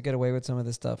they're able to get away with some of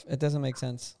this stuff. It doesn't make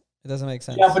sense. It doesn't make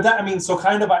sense. Yeah, but so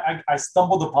kind of I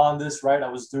stumbled upon this, right? I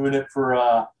was doing it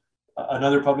for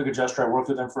another public adjuster. I worked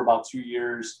with them for about 2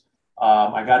 years.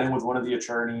 I got in with one of the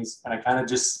attorneys, and I kind of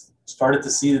just started to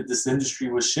see that this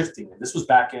industry was shifting. And this was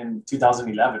back in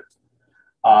 2011.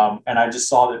 And I just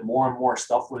saw that more and more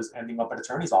stuff was ending up at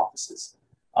attorneys' offices.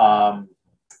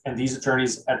 And these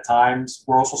attorneys at times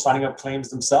were also signing up claims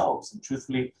themselves. And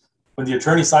truthfully, when the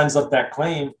attorney signs up that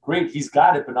claim, great, he's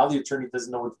got it, but now the attorney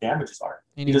doesn't know what the damages are.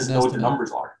 He doesn't know what the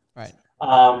numbers are. Right.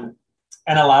 And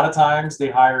a lot of times they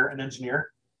hire an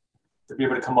engineer to be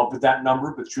able to come up with that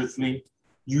number, but truthfully,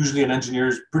 usually an engineer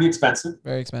is pretty expensive.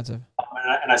 Very expensive.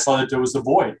 And I saw that there was a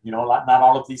void. You know, not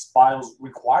all of these files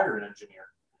require an engineer.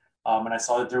 And I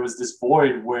saw that there was this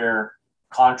void where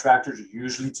contractors are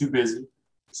usually too busy,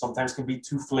 sometimes can be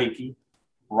too flaky,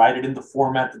 write it in the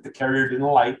format that the carrier didn't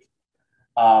like.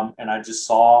 And I just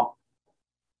saw,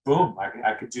 boom,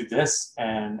 I could do this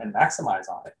and maximize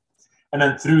on it. And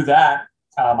then through that,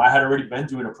 I had already been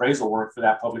doing appraisal work for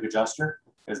that public adjuster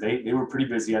because they were pretty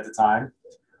busy at the time.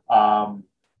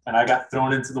 And I got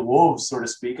thrown into the wolves, so to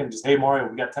speak, and just, hey, Mario,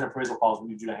 we got 10 appraisal files we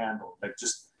need you to handle. Like,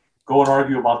 just go and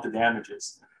argue about the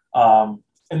damages.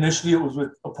 Initially, it was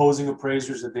with opposing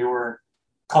appraisers that they were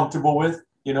comfortable with.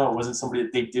 You know, it wasn't somebody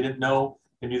that they didn't know.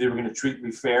 They knew they were going to treat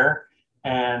me fair.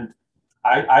 And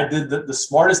I did the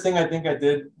smartest thing I think I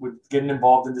did with getting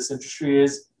involved in this industry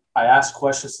is I asked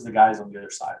questions to the guys on the other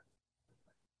side.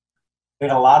 I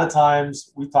think a lot of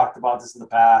times, we talked about this in the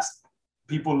past,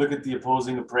 people look at the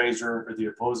opposing appraiser or the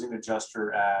opposing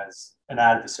adjuster as an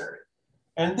adversary.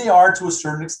 And they are to a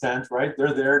certain extent, right?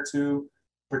 They're there to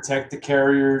protect the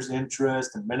carrier's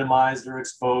interest and minimize their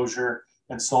exposure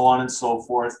and so on and so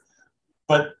forth.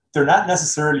 But they're not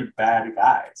necessarily bad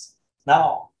guys. Not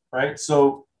all, right?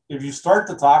 So if you start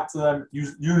to talk to them,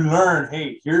 you learn,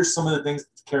 hey, here's some of the things that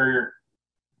the carrier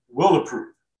will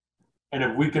approve. And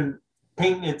if we can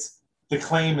paint the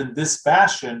claim in this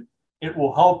fashion, it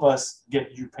will help us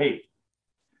get you paid.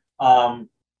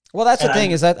 Well, that's the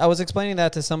thing is that I was explaining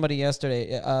that to somebody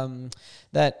yesterday,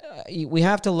 that we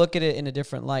have to look at it in a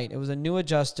different light. It was a new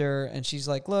adjuster, and she's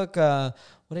like, look, what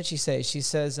did she say? She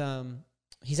says,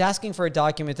 he's asking for a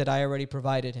document that I already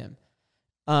provided him.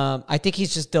 I think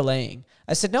he's just delaying.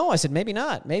 I said, no. I said, maybe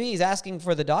not. Maybe he's asking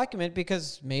for the document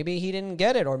because maybe he didn't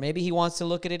get it, or maybe he wants to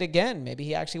look at it again. Maybe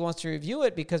he actually wants to review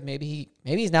it because maybe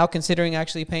he's now considering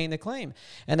actually paying the claim.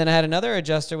 And then I had another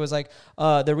adjuster was like,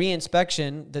 the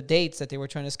reinspection, the dates that they were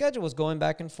trying to schedule was going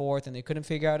back and forth, and they couldn't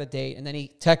figure out a date. And then he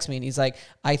texts me and he's like,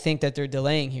 I think that they're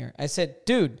delaying here. I said,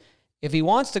 dude, If he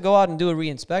wants to go out and do a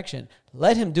reinspection,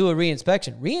 let him do a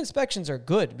reinspection. Reinspections are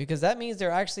good because that means they're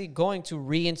actually going to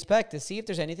reinspect to see if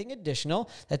there's anything additional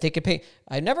that they could pay.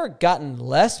 I've never gotten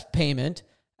less payment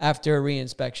after a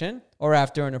reinspection or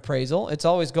after an appraisal. It's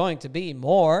always going to be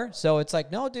more. So it's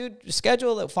like, no, dude,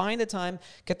 schedule it, find the time,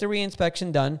 get the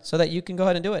reinspection done so that you can go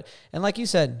ahead and do it. And like you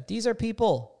said, these are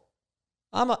people.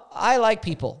 I like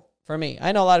people. For me,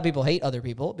 I know a lot of people hate other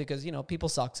people because, you know, people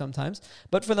suck sometimes.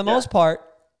 But for the most part,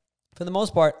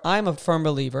 I'm a firm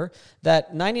believer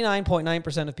that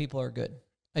 99.9% of people are good.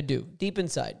 I do, deep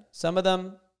inside. Some of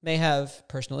them may have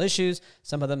personal issues.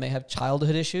 Some of them may have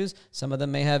childhood issues. Some of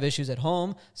them may have issues at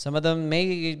home. Some of them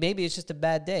maybe it's just a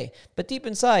bad day. But deep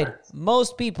inside,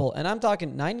 most people, and I'm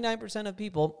talking 99% of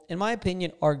people, in my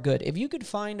opinion, are good. If you could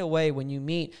find a way when you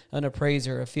meet an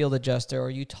appraiser, a field adjuster, or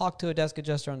you talk to a desk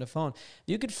adjuster on the phone,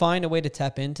 you could find a way to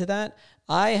tap into that.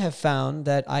 I have found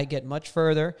that I get much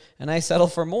further and I settle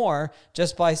for more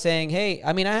just by saying, hey,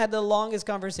 I mean, I had the longest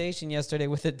conversation yesterday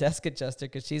with a desk adjuster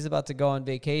because she's about to go on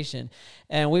vacation.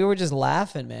 And we were just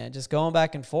laughing, man, just going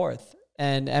back and forth.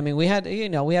 And I mean, we had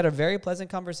a very pleasant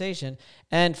conversation.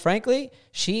 And frankly,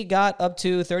 she got up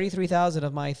to $33,000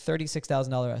 of my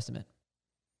 $36,000 estimate.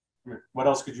 What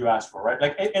else could you ask for, right?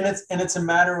 Like, and it's a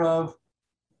matter of,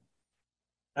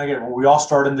 again, when we all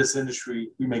start in this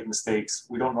industry, we make mistakes.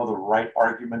 We don't know the right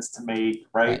arguments to make,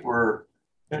 right?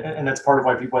 And that's part of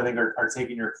why people, I think, are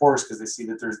taking your course, because they see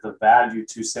that there's the value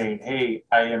to saying, hey,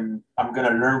 I'm going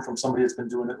to learn from somebody that's been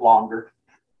doing it longer,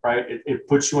 right? It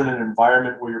puts you in an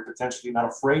environment where you're potentially not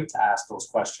afraid to ask those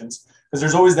questions, because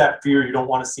there's always that fear. You don't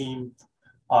want to seem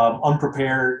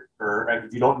unprepared, or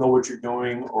if you don't know what you're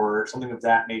doing or something of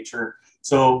that nature.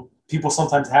 So people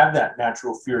sometimes have that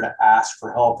natural fear to ask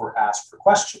for help or ask for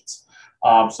questions.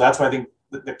 So that's why I think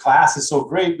the class is so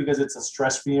great, because it's a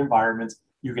stress-free environment.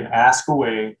 You can ask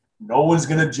away. No one's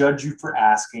going to judge you for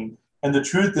asking. And the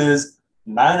truth is,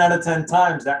 9 out of 10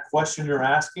 times that question you're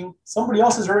asking, somebody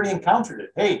else has already encountered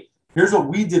it. Hey, here's what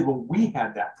we did when we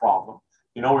had that problem,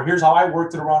 or here's how I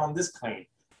worked it around on this claim.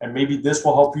 And maybe this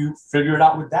will help you figure it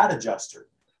out with that adjuster.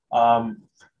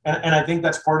 And I think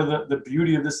that's part of the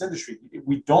beauty of this industry.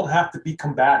 We don't have to be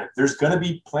combative. There's going to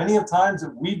be plenty of times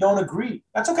that we don't agree.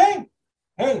 That's okay.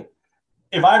 Hey,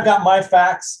 if I've got my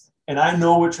facts and I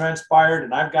know what transpired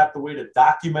and I've got the way to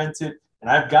document it and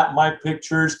I've got my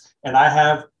pictures and I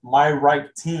have my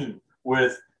right team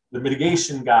with the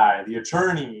mitigation guy, the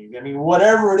attorney, I mean,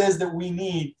 whatever it is that we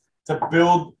need to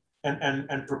build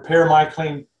and prepare my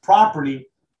claim properly,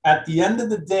 at the end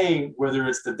of the day, whether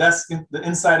it's the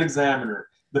inside examiner,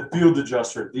 the field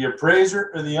adjuster, the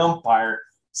appraiser, or the umpire,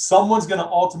 someone's going to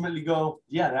ultimately go,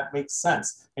 yeah, that makes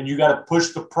sense. And you got to push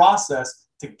the process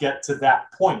to get to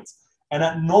that point. And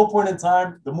at no point in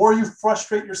time, the more you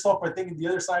frustrate yourself by thinking the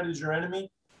other side is your enemy,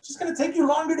 it's just going to take you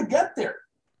longer to get there.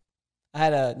 I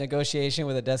had a negotiation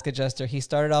with a desk adjuster. He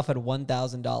started off at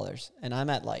 $1,000 and I'm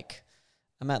at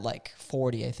like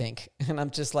 40, I think. And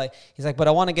I'm just like, he's like, but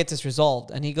I want to get this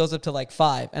resolved. And he goes up to like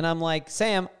 5. And I'm like,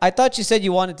 Sam, I thought you said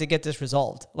you wanted to get this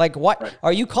resolved. Like, what? Right.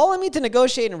 Are you calling me to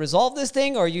negotiate and resolve this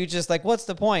thing? Or are you just like, what's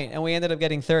the point? And we ended up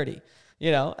getting 30,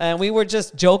 and we were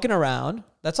just joking around.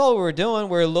 That's all we were doing.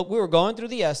 We were going through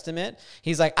the estimate.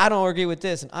 He's like, I don't agree with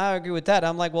this and I agree with that.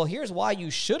 I'm like, well, here's why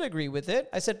you should agree with it.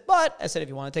 I said, if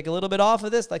you want to take a little bit off of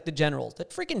this, like the generals,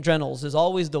 that freaking generals is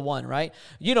always the one, right?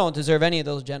 You don't deserve any of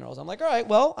those generals. I'm like, all right,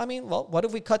 well, what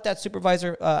if we cut that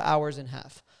supervisor hours in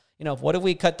half? What if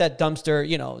we cut that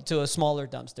dumpster, to a smaller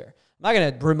dumpster? I'm not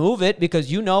going to remove it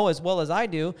because you know as well as I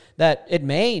do that it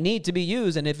may need to be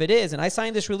used. And if it is, and I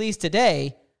signed this release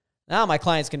today, now my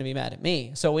client's going to be mad at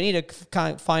me. So we need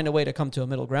to find a way to come to a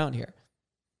middle ground here.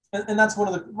 And that's one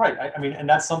of the, right. And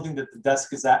that's something that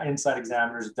the inside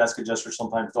examiners, desk adjusters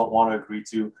sometimes don't want to agree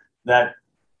to. That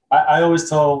I always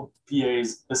tell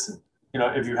PAs, listen,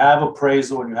 if you have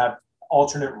appraisal and you have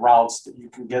alternate routes that you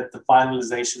can get the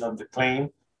finalization of the claim,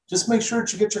 just make sure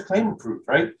that you get your claim approved,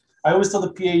 right? I always tell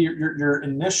the PA your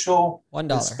initial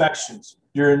 $1 inspections,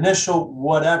 your initial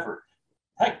whatever.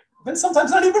 Heck, then sometimes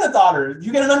not even $1.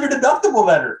 You get an under-deductible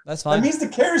letter. That's fine. That means the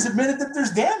carrier's admitted that there's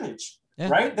damage,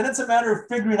 right? Then it's a matter of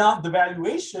figuring out the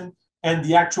valuation and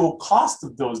the actual cost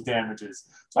of those damages.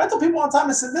 So I tell people all the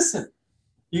time, I said, listen,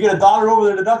 you get $1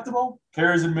 over the deductible,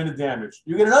 carrier's admitted damage.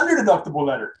 You get an under-deductible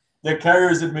letter, the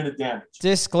carrier's admitted damage.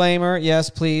 Disclaimer, yes,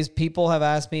 please. People have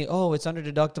asked me, oh, it's under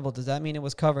deductible. Does that mean it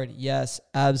was covered? Yes,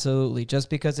 absolutely.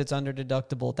 Just because it's under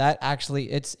deductible, that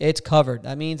actually, it's covered.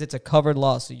 That means it's a covered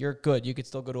loss, so you're good. You could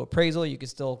still go to appraisal. You could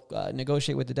still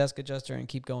negotiate with the desk adjuster and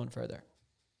keep going further.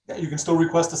 Yeah, you can still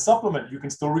request a supplement. You can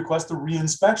still request a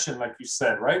reinspection, like you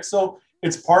said, right? So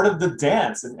it's part of the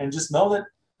dance. And just know that,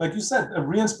 like you said, a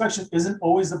reinspection isn't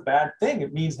always a bad thing.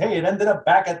 It means, hey, it ended up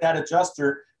back at that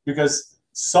adjuster because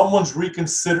someone's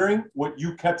reconsidering what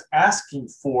you kept asking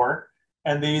for,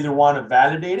 and they either want to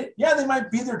validate it. Yeah, they might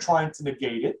be there trying to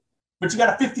negate it, but you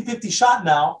got a 50-50 shot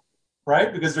now,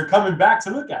 right? Because they're coming back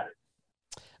to look at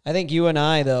it. I think you and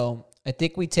I, though, I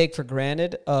think we take for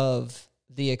granted of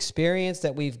the experience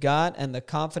that we've got and the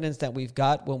confidence that we've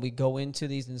got when we go into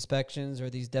these inspections or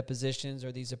these depositions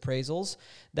or these appraisals,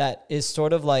 that is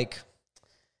sort of like,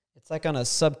 it's like on a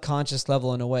subconscious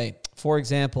level in a way. For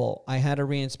example, I had a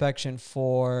reinspection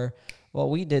for, well,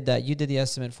 we did that. You did the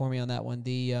estimate for me on that one.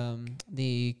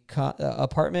 The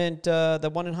apartment,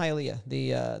 the one in Hialeah,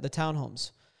 the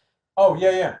townhomes. Oh,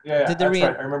 yeah. That's right. I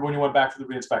remember when you went back for the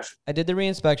reinspection. I did the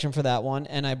reinspection for that one,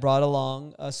 and I brought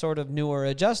along a sort of newer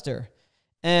adjuster.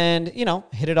 And, you know,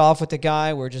 hit it off with the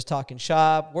guy. We're just talking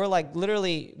shop. We're like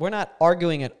literally, we're not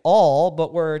arguing at all,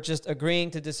 but we're just agreeing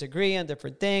to disagree on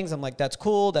different things. I'm like, that's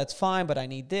cool, that's fine, but I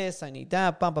need this, I need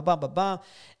that, bum, bum, bum, bum, bum.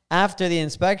 After the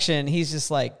inspection, he's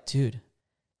just like, dude,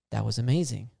 that was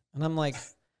amazing. And I'm like,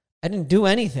 I didn't do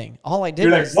anything. All I did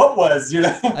You're was... like, what was? You're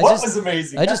like, what was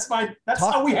amazing? That's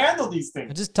how we handle these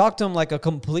things. I just talked to him like a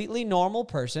completely normal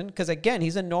person because, again,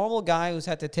 he's a normal guy who's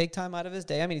had to take time out of his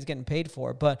day. I mean, he's getting paid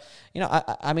for it. But, you know,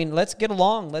 I mean, let's get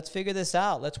along. Let's figure this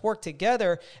out. Let's work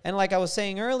together. And like I was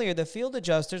saying earlier, the field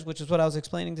adjusters, which is what I was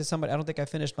explaining to somebody. I don't think I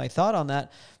finished my thought on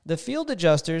that. The field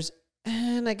adjusters,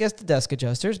 and I guess the desk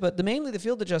adjusters, but mainly the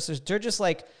field adjusters, they're just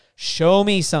like, show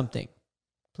me something.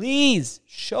 Please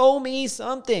show me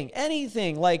something,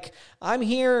 anything. Like, I'm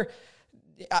here.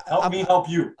 Help me help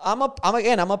you. I'm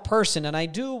a person, and I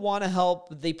do want to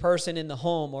help the person in the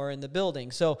home or in the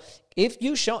building. So if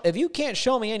you can't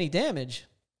show me any damage,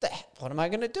 what am I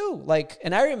going to do? Like,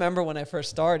 and I remember when I first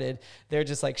started, they're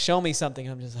just like, show me something.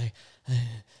 I'm just like,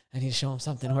 I need to show them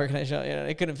something. Where can I show? You know,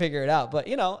 they couldn't figure it out. But,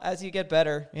 you know, as you get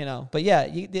better, you know, but yeah,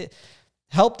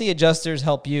 help the adjusters,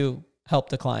 help you, help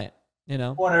the client. You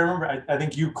know, well, I remember, I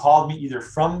think you called me either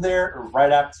from there or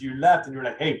right after you left, and you were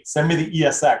like, hey, send me the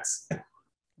ESX.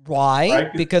 Why?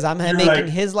 Right? Because I'm making like,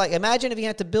 his life. Imagine if he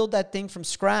had to build that thing from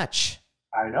scratch.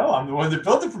 I know. I'm the one that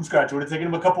built it from scratch. It would have taken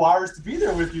him a couple hours to be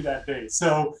there with you that day.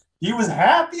 So he was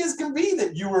happy as can be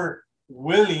that you were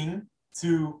willing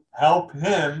to help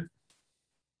him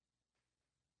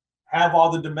have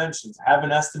all the dimensions, have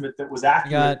an estimate that was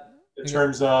accurate in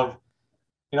terms of,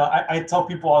 you know, I tell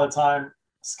people all the time,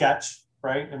 sketch,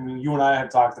 right? I mean, you and I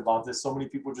have talked about this. So many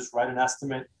people just write an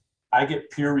estimate. I get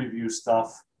peer review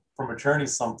stuff from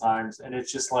attorneys sometimes, and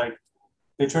it's just like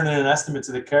they turn in an estimate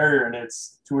to the carrier and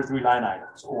it's 2 or 3 line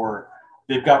items, or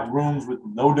they've got rooms with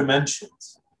no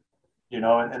dimensions, you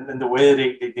know, and the way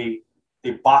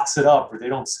they box it up, or they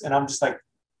don't. And I'm just like,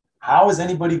 how is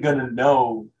anybody going to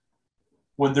know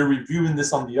when they're reviewing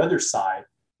this on the other side,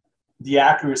 the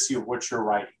accuracy of what you're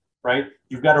writing? Right?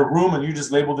 You've got a room and you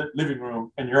just labeled it living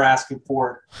room and you're asking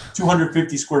for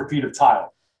 250 square feet of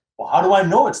tile. Well, how do I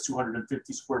know it's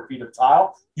 250 square feet of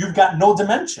tile? You've got no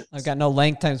dimensions. I've got no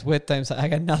length times width times, I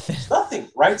got nothing. Nothing,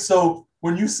 right? So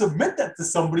when you submit that to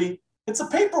somebody, it's a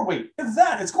paperweight. If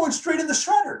that, it's going straight in the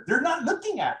shredder. They're not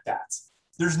looking at that.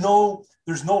 There's no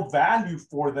value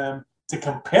for them to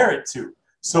compare it to.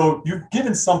 So you've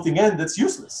given something in that's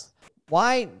useless.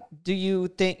 Why do you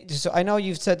think, so I know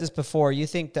you've said this before, you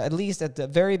think that at least at the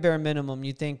very bare minimum,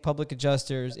 you think public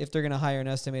adjusters, if they're going to hire an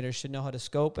estimator, should know how to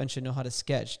scope and should know how to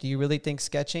sketch. Do you really think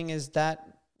sketching is that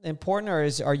important, or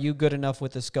are you good enough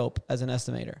with the scope as an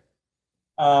estimator?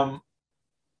 As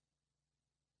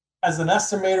an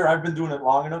estimator, I've been doing it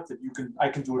long enough that I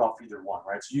can do it off either one,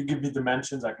 right? So you give me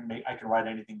dimensions, I can write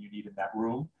anything you need in that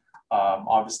room.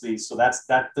 Obviously, so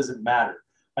that doesn't matter.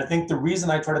 I think the reason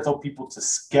I try to tell people to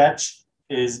sketch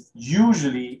is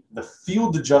usually the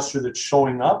field adjuster that's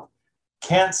showing up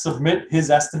can't submit his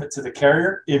estimate to the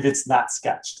carrier if it's not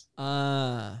sketched.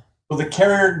 So the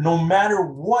carrier, no matter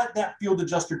what that field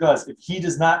adjuster does, if he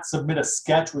does not submit a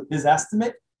sketch with his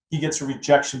estimate, he gets a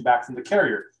rejection back from the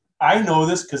carrier. I know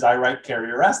this because I write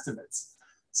carrier estimates.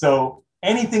 So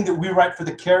anything that we write for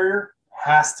the carrier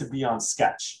has to be on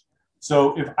sketch.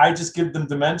 So if I just give them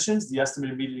dimensions, the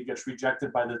estimate immediately gets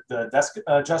rejected by the desk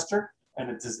adjuster, and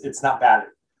it's not valid.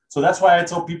 So that's why I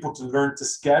tell people to learn to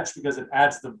sketch, because it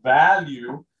adds the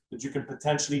value that you can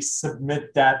potentially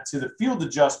submit that to the field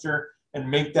adjuster and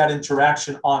make that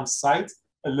interaction on site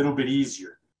a little bit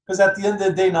easier. Because at the end of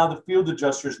the day, now the field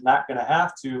adjuster is not going to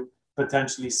have to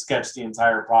potentially sketch the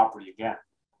entire property again.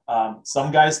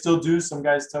 Some guys still do. Some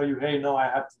guys tell you, hey, no, I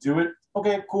have to do it.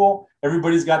 Okay, cool.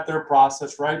 Everybody's got their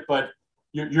process, right? But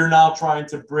you're now trying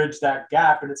to bridge that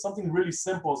gap. And it's something really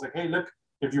simple. It's like, hey, look,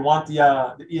 if you want the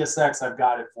ESX, I've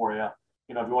got it for you.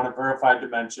 if you want to verify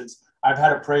dimensions. I've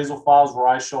had appraisal files where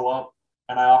I show up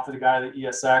and I offer the guy the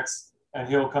ESX, and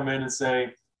he'll come in and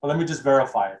say, well, let me just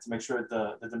verify it to make sure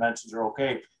that the dimensions are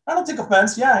okay. I don't take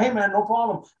offense. Yeah, hey, man, no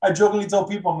problem. I jokingly tell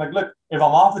people, I'm like, look, if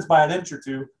I'm off, it's by an inch or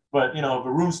two. But, if the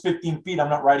room's 15 feet, I'm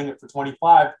not writing it for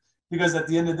 25, because at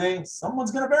the end of the day,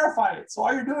 someone's going to verify it. So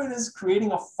all you're doing is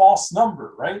creating a false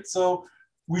number, right? So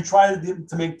we try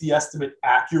to make the estimate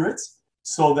accurate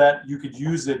so that you could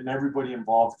use it and everybody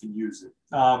involved can use it.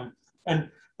 And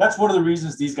that's one of the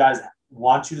reasons these guys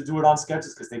want you to do it on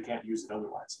sketches, because they can't use it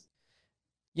otherwise.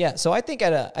 Yeah, so I think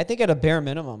at a bare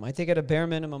minimum,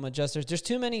 adjusters, there's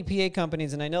too many PA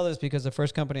companies, and I know this because the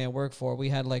first company I worked for, we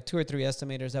had like 2 or 3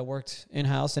 estimators that worked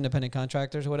in-house, independent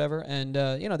contractors or whatever, and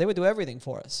they would do everything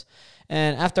for us.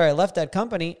 And after I left that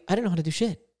company, I didn't know how to do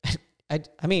shit. I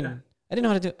didn't know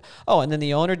how to do. Oh, and then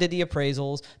the owner did the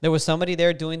appraisals. There was somebody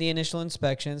there doing the initial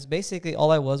inspections. Basically, all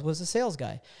I was a sales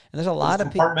guy. And there's a lot of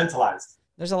compartmentalized.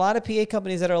 There's a lot of PA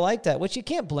companies that are like that, which you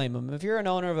can't blame them. If you're an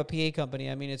owner of a PA company,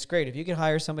 I mean, it's great. If you could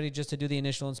hire somebody just to do the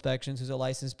initial inspections, who's a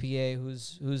licensed PA,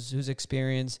 who's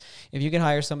experienced. If you can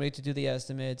hire somebody to do the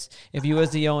estimates. If you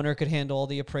as the owner could handle all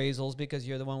the appraisals because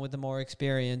you're the one with the more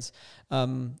experience,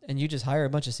 and you just hire a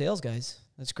bunch of sales guys,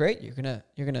 that's great. You're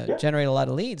gonna generate a lot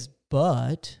of leads,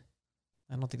 but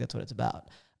I don't think that's what it's about.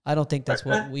 I don't think that's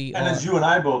what we are. And as you and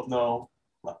I both know,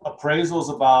 appraisal is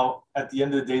about, at the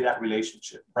end of the day, that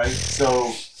relationship, right?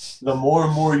 So the more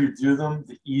and more you do them,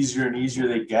 the easier and easier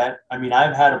they get. I mean,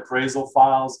 I've had appraisal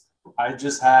files. I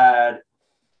just had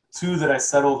 2 that I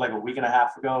settled like a week and a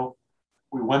half ago.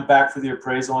 We went back for the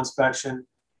appraisal inspection.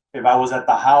 If I was at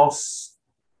the house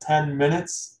 10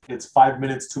 minutes, it's 5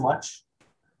 minutes too much.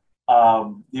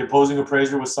 The opposing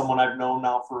appraiser was someone I've known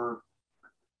now for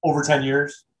over 10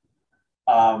 years.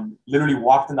 Literally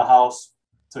walked in the house,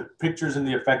 took pictures in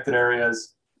the affected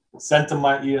areas, sent them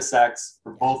my ESX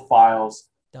for both files.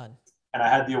 Done. And I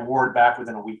had the award back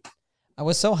within a week. I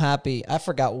was so happy. I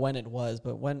forgot when it was,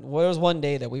 but there was one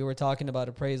day that we were talking about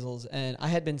appraisals, and I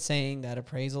had been saying that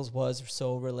appraisals was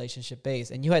so relationship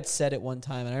based, and you had said it one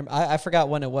time, and I forgot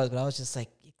when it was, but I was just like,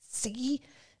 see,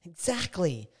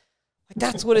 exactly. Like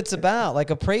that's what it's about. Like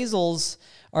appraisals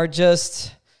are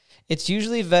just, it's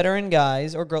usually veteran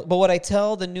guys or girls. But what I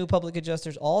tell the new public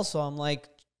adjusters also, I'm like,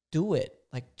 do it.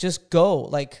 Like just go.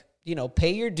 Like,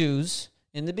 pay your dues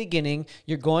in the beginning.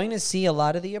 You're going to see a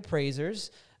lot of the appraisers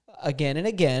again and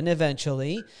again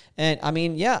eventually. And I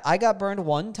mean, yeah, I got burned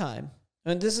one time.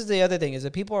 And this is the other thing, is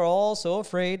that people are all so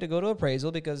afraid to go to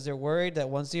appraisal because they're worried that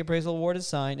once the appraisal award is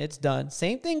signed, it's done.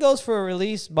 Same thing goes for a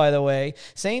release, by the way.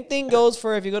 Same thing goes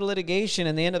for if you go to litigation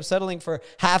and they end up settling for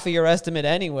half of your estimate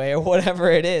anyway, or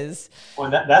whatever it is. Well,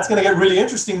 that's going to get really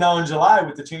interesting now in July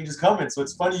with the changes coming. So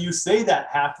it's funny you say that,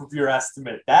 half of your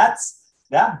estimate.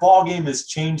 That ball game is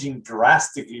changing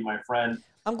drastically, my friend.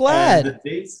 I'm glad. And the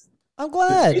days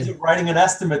of writing an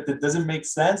estimate that doesn't make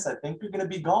sense, I think you're going to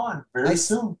be gone very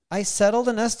soon. I settled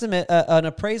an estimate, an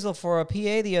appraisal for a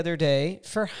PA the other day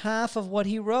for half of what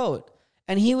he wrote,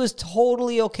 and he was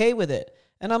totally okay with it.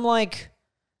 And I'm like,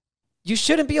 you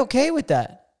shouldn't be okay with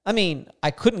that. I mean,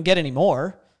 I couldn't get any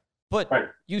more, but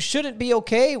you shouldn't be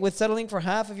okay with settling for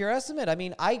half of your estimate. I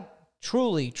mean, I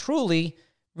truly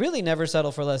really never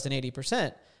settle for less than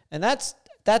 80%. And that's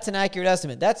an accurate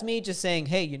estimate. That's me just saying,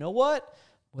 hey, you know what?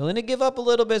 Willing to give up a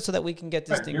little bit so that we can get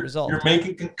this thing resolved. You're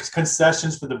making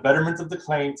concessions for the betterment of the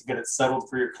claim to get it settled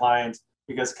for your client,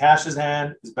 because cash in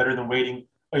hand is better than waiting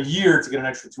a year to get an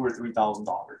extra $2,000 or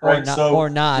 $3,000,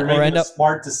 right? You're making a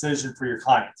smart decision for your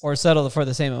client, or settle for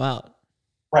the same amount.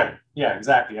 Right? Yeah,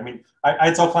 exactly. I mean, I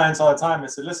tell clients all the time. I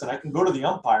say, listen, I can go to the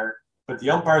umpire, but the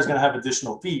umpire is going to have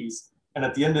additional fees, and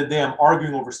at the end of the day, I'm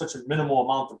arguing over such a minimal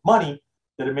amount of money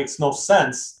that it makes no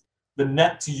sense. The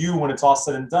net to you when it's all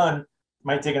said and done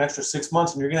might take an extra 6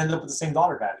 months, and you're going to end up with the same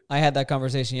dollar value. I had that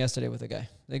conversation yesterday with a guy,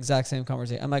 the exact same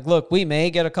conversation. I'm like, look, we may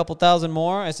get a couple thousand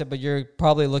more. I said, but you're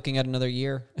probably looking at another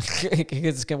year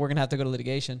because we're going to have to go to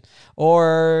litigation.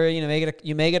 Or, you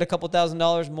may get a couple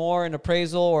 $1,000s more in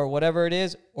appraisal or whatever it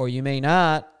is, or you may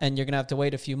not, and you're going to have to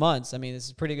wait a few months. I mean, this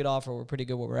is a pretty good offer. We're pretty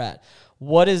good where we're at.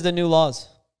 What is the new laws?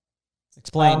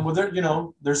 Explain.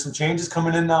 Well, there's some changes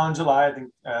coming in now in July. I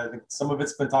think some of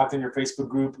it's been talked in your Facebook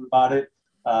group about it.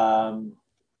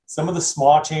 Some of the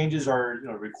small changes are,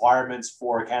 requirements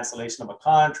for cancellation of a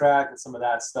contract and some of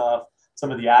that stuff.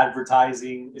 Some of the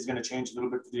advertising is going to change a little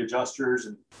bit for the adjusters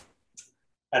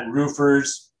and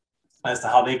roofers as to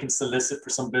how they can solicit for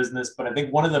some business. But I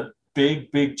think one of the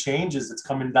big changes that's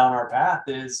coming down our path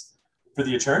is for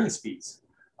the attorney's fees.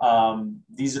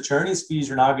 These attorney's fees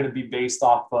are now going to be based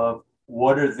off of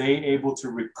what are they able to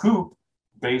recoup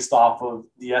based off of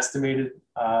the estimated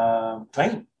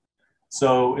claim.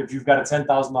 So if you've got a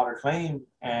 $10,000 claim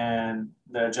and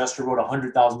the adjuster wrote a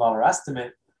 $100,000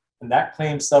 estimate, and that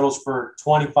claim settles for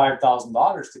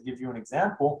 $25,000, to give you an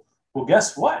example, well,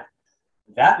 guess what?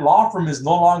 That law firm is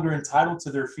no longer entitled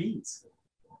to their fees.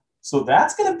 So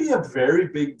that's going to be a very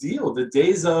big deal. The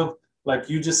days of, like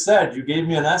you just said, you gave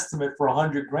me an estimate for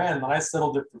 100 grand and I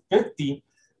settled it for 50.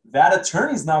 That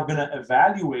attorney is now going to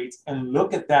evaluate and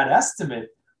look at that estimate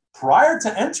prior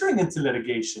to entering into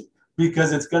litigation,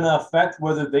 because it's going to affect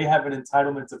whether they have an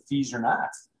entitlement to fees or not.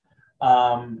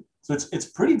 So it's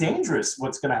pretty dangerous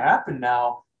what's going to happen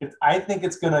now. I think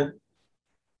it's going to,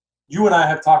 you and I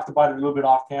have talked about it a little bit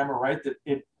off camera, right? That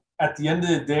it, at the end of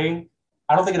the day,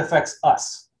 I don't think it affects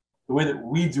us, the way that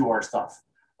we do our stuff.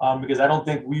 Because I don't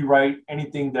think we write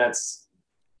anything that's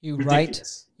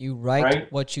ridiculous. You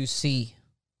write what you see,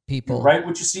 people. You write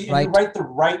what you see, and you write the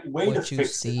right way to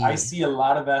fix it. I see a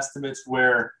lot of estimates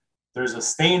where there's a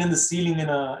stain in the ceiling in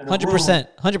a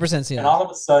 100% ceiling. And all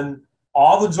of a sudden,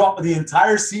 the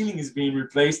entire ceiling is being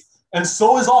replaced, and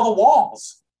so is all the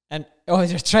walls. And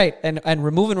that's right. And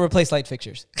remove and replace light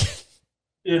fixtures.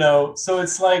 So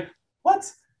it's like,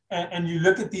 what? And you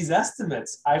look at these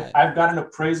estimates. I've got an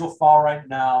appraisal file right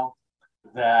now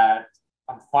that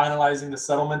I'm finalizing the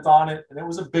settlement on it. And it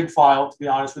was a big file, to be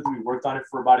honest with you. We worked on it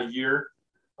for about a year.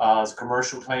 It's a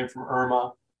commercial claim from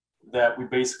Irma that we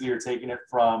basically are taking it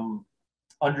from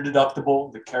under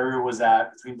deductible. The carrier was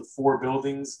at, between the 4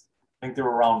 buildings, I think they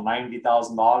were around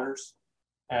 $90,000.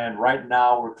 And right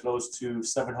now we're close to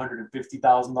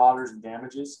 $750,000 in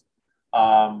damages.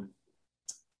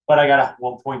 But I got a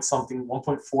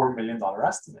 $1.4 million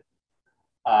estimate.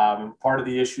 And part of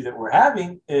the issue that we're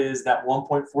having is that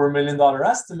 $1.4 million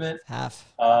estimate,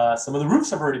 some of the roofs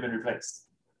have already been replaced.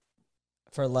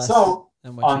 For less. So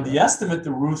on the estimate,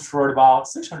 the roofs were at about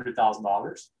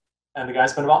 $600,000, and the guy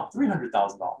spent about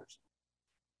 $300,000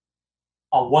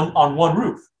 on one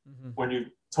roof. Mm-hmm. When you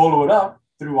total it up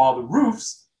through all the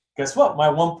roofs, guess what? My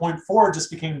 1.4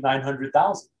 just became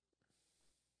 $900,000.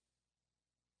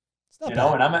 And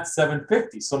I'm at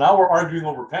 750. So now we're arguing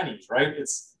over pennies, right?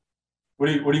 It's what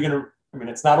are you going to? I mean,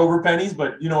 it's not over pennies,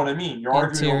 but you know what I mean. You're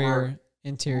arguing over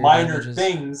minor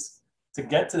things to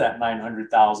get to that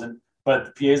 900,000. But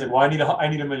the PA is like, well, I need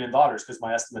 $1 million because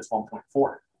my estimate's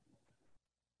 1.4.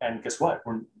 And guess what?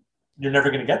 You're never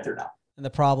going to get there now. And the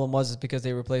problem was because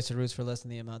they replaced the roofs for less than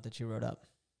the amount that you wrote up.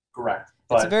 Correct.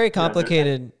 It's a very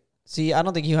complicated. See, I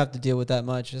don't think you have to deal with that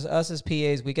much. Us as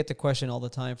PAs, we get the question all the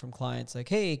time from clients like,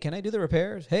 hey, can I do the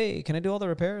repairs? Hey, can I do all the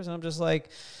repairs? And I'm just like,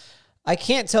 I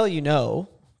can't tell you no,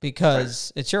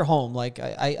 because it's your home. Like,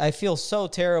 I feel so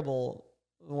terrible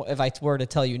if I were to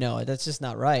tell you no. That's just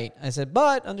not right. I said,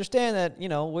 but understand that,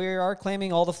 we are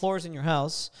claiming all the floors in your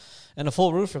house and a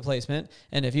full roof replacement.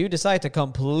 And if you decide to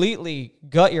completely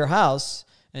gut your house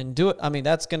and do it, I mean,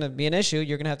 that's going to be an issue.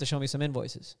 You're going to have to show me some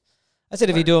invoices. I said,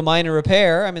 if you do a minor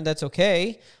repair, I mean, that's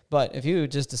okay. But if you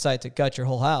just decide to gut your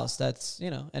whole house, that's,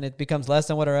 and it becomes less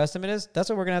than what our estimate is, that's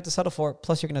what we're going to have to settle for.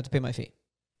 Plus, you're going to have to pay my fee.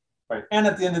 Right. And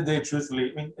at the end of the day,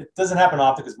 truthfully, I mean, it doesn't happen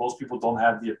often because most people don't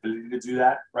have the ability to do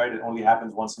that, right? It only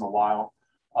happens once in a while.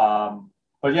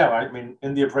 But yeah, I mean,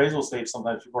 in the appraisal stage,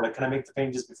 sometimes people are like, can I make the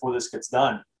payment just before this gets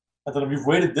done? I thought, if you've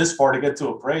waited this far to get to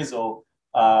appraisal,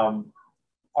 all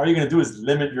you're going to do is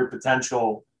limit your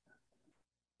potential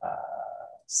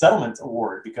settlement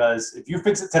award, because if you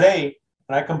fix it today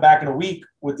and I come back in a week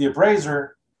with the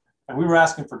appraiser and we were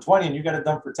asking for 20 and you got it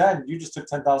done for 10, you just took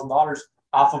 $10,000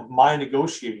 off of my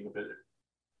negotiating ability,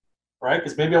 right?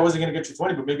 Because maybe I wasn't going to get you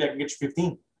 20, but maybe I can get you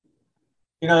 15.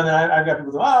 And then I've got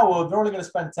people go, oh, well, if they're only going to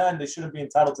spend 10, they shouldn't be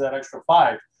entitled to that extra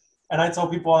 5. And I tell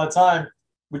people all the time,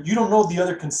 but you don't know the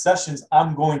other concessions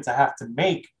I'm going to have to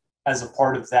make as a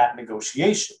part of that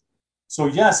negotiation. So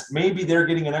yes, maybe they're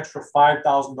getting an extra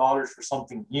 $5,000 for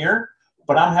something here,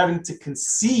 but I'm having to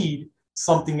concede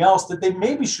something else that they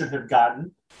maybe should have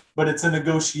gotten, but it's a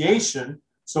negotiation.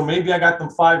 So maybe I got them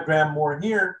 $5,000 more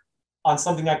here on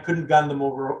something I couldn't gotten them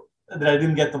over, that I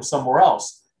didn't get them somewhere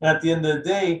else. And at the end of the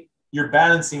day, you're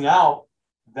balancing out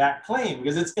that claim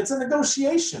because it's a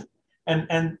negotiation.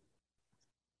 And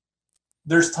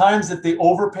there's times that they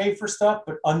overpay for stuff,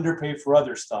 but underpay for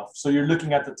other stuff. So you're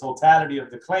looking at the totality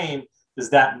of the claim. Does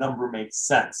that number make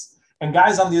sense? And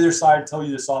guys on the other side tell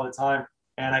you this all the time,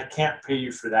 and I can't pay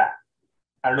you for that.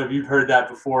 I don't know if you've heard that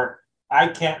before. I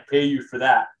can't pay you for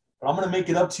that, but I'm going to make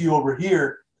it up to you over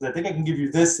here because I think I can give you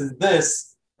this and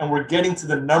this, and we're getting to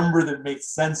the number that makes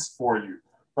sense for you,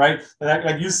 right? And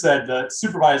like you said,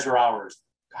 supervisor hours.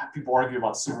 God, people argue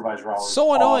about supervisor hours.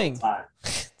 So annoying. All the time.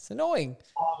 It's annoying.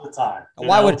 All the time.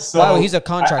 Why would he's a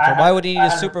contractor? Why would he need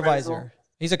a supervisor?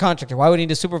 He's a contractor. Why would he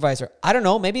need a supervisor? I don't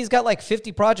know. Maybe he's got like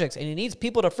 50 projects and he needs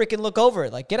people to freaking look over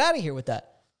it. Like, get out of here with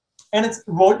that. And it's,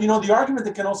 well, the argument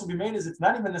that can also be made is it's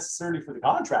not even necessarily for the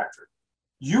contractor.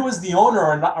 You as the owner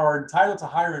are entitled to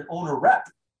hire an owner rep.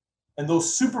 And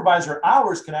those supervisor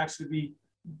hours can actually be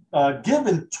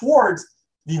given towards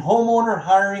the homeowner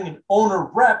hiring an owner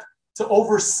rep to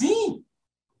oversee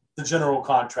the general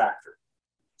contractor.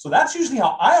 So that's usually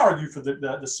how I argue for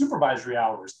the supervisory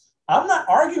hours. I'm not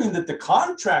arguing that the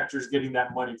contractor is getting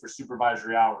that money for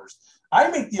supervisory hours. I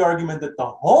make the argument that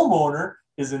the homeowner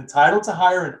is entitled to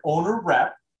hire an owner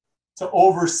rep to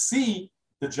oversee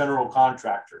the general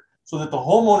contractor so that the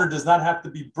homeowner does not have to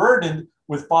be burdened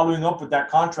with following up with that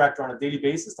contractor on a daily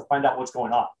basis to find out what's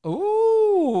going on.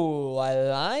 Ooh, I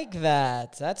like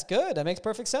that. That's good. That makes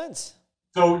perfect sense.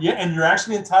 So, yeah, and you're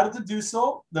actually entitled to do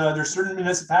so. There's certain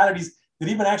municipalities that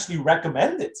even actually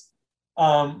recommend it.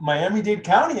 Miami-Dade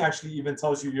County actually even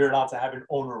tells you you're allowed to have an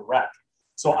owner rep.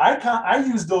 So I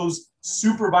use those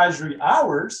supervisory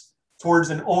hours towards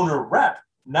an owner rep,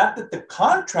 not that the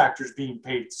contractor's being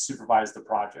paid to supervise the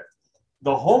project.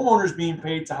 The homeowner's being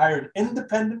paid to hire an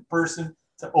independent person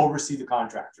to oversee the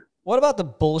contractor. What about the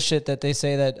bullshit that they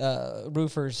say that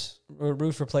roofers or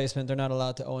roof replacement, they're not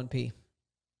allowed to O&P?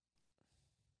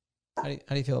 How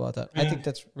do you feel about that? I think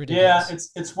that's ridiculous.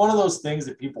 Yeah, it's one of those things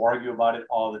that people argue about it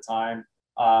all the time.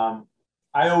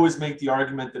 I always make the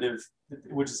argument that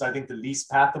which is I think the least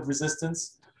path of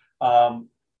resistance.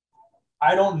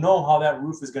 I don't know how that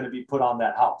roof is going to be put on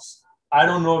that house. I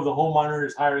don't know if the homeowner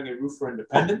is hiring a roofer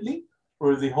independently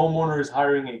or if the homeowner is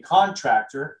hiring a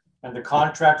contractor and the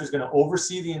contractor is going to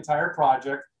oversee the entire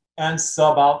project and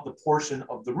sub out the portion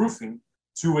of the roofing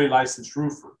to a licensed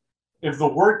roofer. If the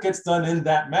work gets done in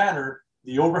that manner,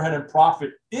 the overhead and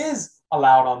profit is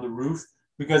allowed on the roof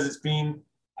because it's being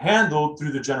handled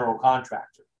through the general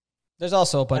contractor. There's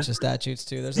also a bunch of statutes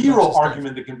too. There's zero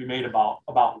argument that can be made about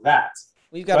that.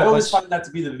 We've got. I always find that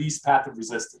to be the least path of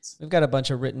resistance. We've got a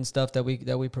bunch of written stuff that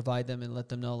we provide them and let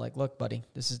them know, like, look, buddy,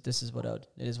 this is what it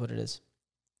is. What it is.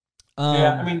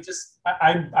 Yeah, I mean, just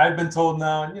I've been told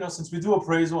now, and since we do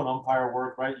appraisal and umpire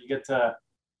work, right, you get to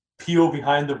peel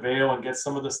behind the veil and get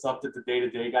some of the stuff that the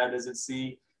day-to-day guy doesn't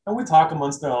see. And we talk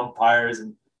amongst the umpires,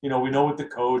 and we know what the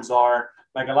codes are.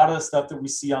 Like a lot of the stuff that we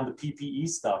see on the PPE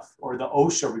stuff or the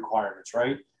OSHA requirements,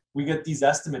 right? We get these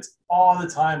estimates all the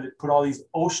time that put all these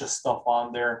OSHA stuff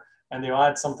on there, and they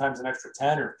add sometimes an extra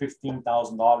 $10,000 or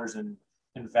 $15,000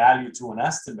 in value to an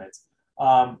estimate.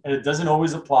 And it doesn't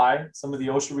always apply. Some of the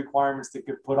OSHA requirements that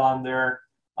get put on there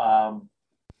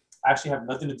actually have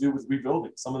nothing to do with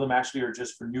rebuilding. Some of them actually are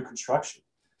just for new construction.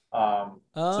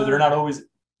 So they're not always.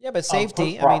 Yeah, but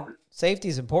safety. I mean, safety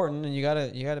is important, and you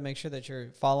gotta make sure that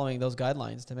you're following those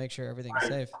guidelines to make sure everything's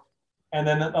safe. And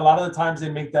then a lot of the times they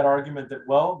make that argument that,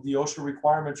 well, the OSHA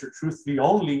requirements are truthfully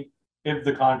only if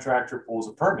the contractor pulls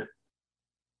a permit.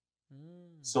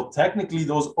 So technically,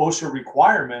 those OSHA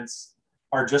requirements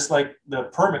are just like the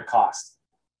permit cost.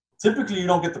 Typically, you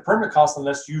don't get the permit cost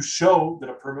unless you show that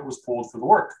a permit was pulled for the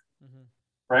work,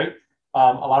 right? A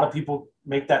lot of people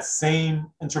make that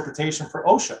same interpretation for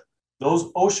OSHA.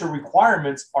 Those OSHA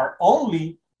requirements are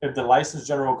only if the licensed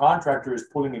general contractor is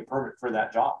pulling a permit for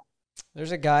that job.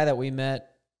 There's a guy that we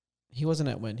met. He wasn't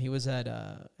at Wynn. He was at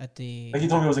the. Like he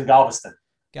told me it was in Galveston.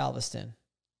 Galveston.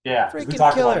 Yeah, freaking we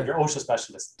talked killer. about it. Your OSHA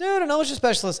specialist. Dude, an OSHA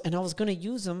specialist. And I was going to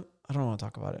use him. I don't want to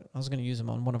talk about it. I was going to use him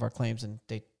on one of our claims, and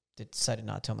they decided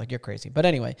not to. I'm like, you're crazy. But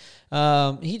anyway,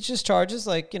 he just charges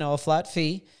a flat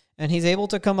fee. And he's able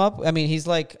to come up. I mean, he's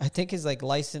like, I think he's like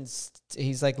licensed.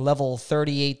 He's like level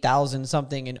 38,000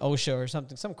 something in OSHA or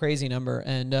something, some crazy number.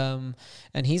 And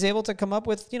he's able to come up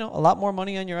with, a lot more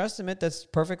money on your estimate that's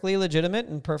perfectly legitimate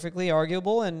and perfectly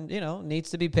arguable and, needs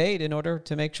to be paid in order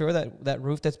to make sure that that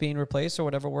roof that's being replaced or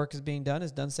whatever work is being done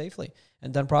is done safely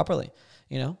and done properly,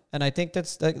 And I think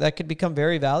that could become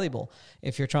very valuable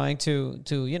if you're trying to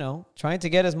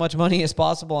get as much money as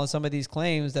possible on some of these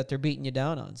claims that they're beating you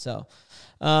down on. So,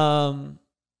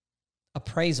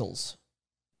 appraisals.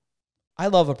 I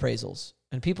love appraisals,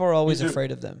 and people are always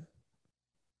afraid of them.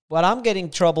 But I'm getting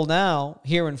trouble now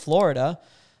here in Florida.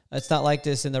 It's not like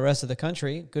this in the rest of the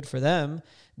country. Good for them.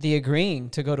 The agreeing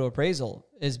to go to appraisal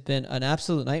has been an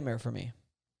absolute nightmare for me.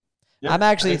 Yep. I'm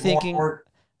actually thinking,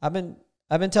 I've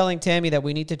been telling Tammy that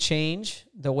we need to change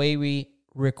the way we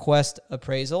request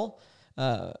appraisal.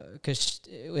 Because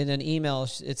in an email,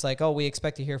 it's like, oh, we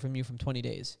expect to hear from you in 20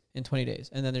 days. And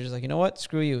then they're just like, you know what?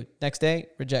 Screw you. Next day,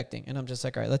 rejecting. And I'm just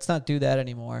like, all right, let's not do that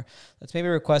anymore. Let's maybe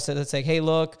request it. Let's say, hey,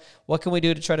 look, what can we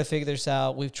do to try to figure this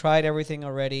out? We've tried everything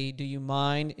already. Do you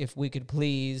mind if we could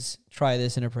please try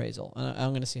this in appraisal? And I'm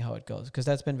going to see how it goes because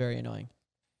that's been very annoying.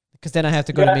 Because then I have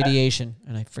to go to mediation,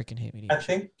 and I freaking hate mediation. I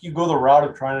think you go the route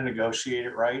of trying to negotiate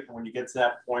it, right? And when you get to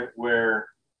that point where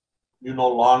you no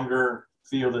longer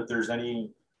feel that there's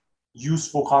any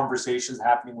useful conversations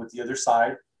happening with the other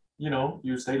side,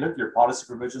 you say, look, your policy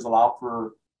provisions allow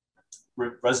for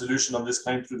resolution of this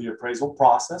claim through the appraisal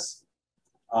process.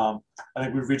 I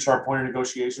think we've reached our point of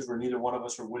negotiations where neither one of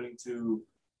us are willing to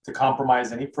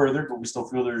compromise any further, but we still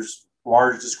feel there's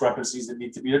large discrepancies that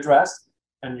need to be addressed,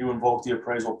 and you invoke the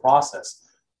appraisal process.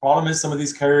 Problem is, some of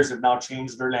these carriers have now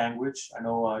changed their language. I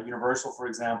know Universal, for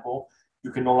example, you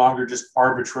can no longer just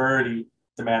arbitrarily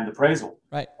demand appraisal.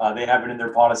 Right. They have it in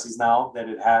their policies now that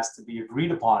it has to be agreed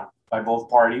upon by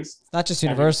both parties. Not just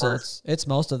Universal, it's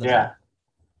most of them. Yeah.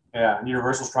 Yeah. And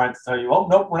Universal's trying to tell you, oh,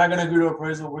 nope, we're not going to agree to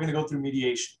appraisal. We're going to go through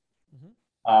mediation.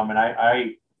 And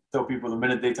I tell people, the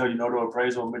minute they tell you no to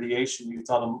appraisal and mediation, you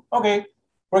tell them, okay,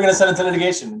 we're going to send it to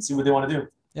litigation and see what they want to do.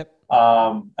 Yep.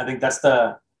 I think that's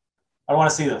I don't want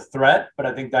to say the threat, but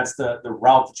I think that's the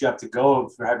route that you have to go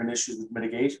if you're having issues with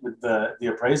mitigation, with the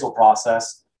appraisal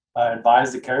process.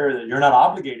 Advise the carrier that you're not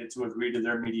obligated to agree to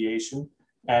their mediation.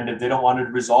 And if they don't want to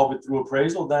resolve it through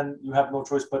appraisal, then you have no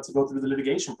choice but to go through the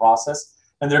litigation process.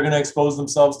 And they're going to expose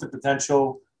themselves to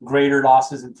potential greater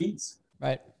losses and fees.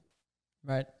 Right.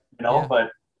 Right.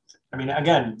 But I mean,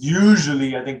 again,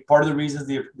 usually I think part of the reasons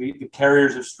the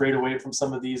carriers have strayed away from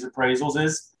some of these appraisals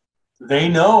is they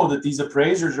know that these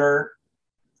appraisers are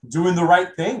doing the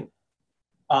right thing.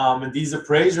 And these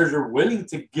appraisers are willing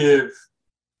to give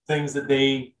things that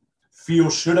they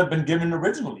feel should have been given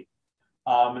originally.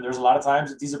 And there's a lot of times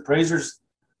that these appraisers,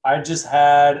 I just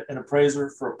had an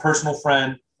appraiser for a personal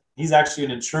friend. He's actually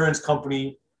an insurance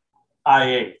company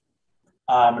IA.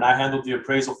 And I handled the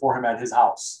appraisal for him at his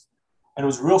house. And it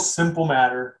was a real simple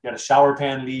matter. He had a shower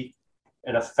pan leak.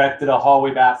 It affected a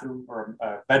hallway bathroom or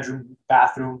a bedroom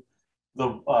bathroom.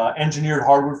 The engineered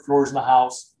hardwood floors in the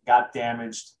house got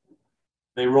damaged.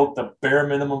 They wrote the bare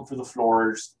minimum for the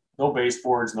floors, no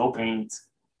baseboards, no paint,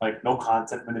 like no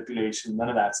content manipulation, none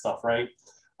of that stuff, right?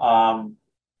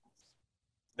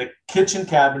 The kitchen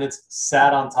cabinets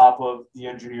sat on top of the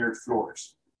engineered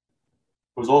floors.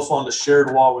 It was also on the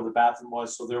shared wall where the bathroom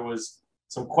was, so there was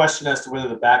some question as to whether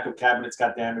the back of cabinets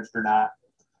got damaged or not.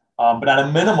 But at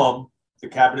a minimum, the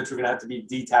cabinets were going to have to be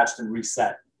detached and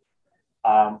reset.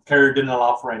 Carrier didn't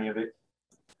allow for any of it.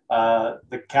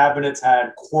 The cabinets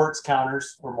had quartz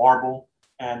counters or marble,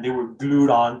 and they were glued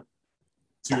on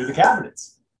to the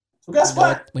cabinets. So guess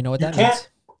what? We know what that means.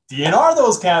 DNR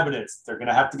those cabinets. They're going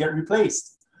to have to get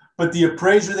replaced. But the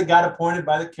appraiser that got appointed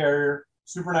by the carrier,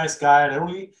 super nice guy, and I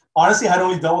had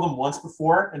only dealt with him once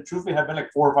before, and truthfully had been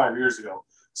like 4 or 5 years ago.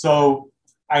 So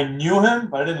I knew him,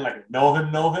 but I didn't know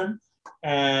him.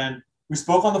 And we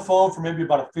spoke on the phone for maybe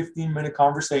about a 15-minute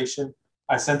conversation.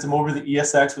 I sent him over the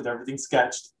ESX with everything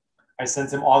sketched. I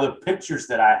sent him all the pictures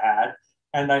that I had,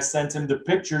 and I sent him the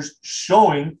pictures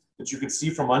showing that you could see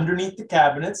from underneath the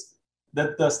cabinets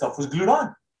that the stuff was glued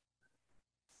on.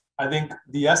 I think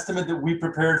the estimate that we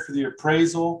prepared for the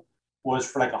appraisal was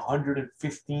for like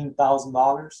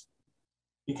 $115,000.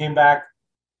 He came back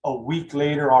a week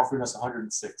later offering us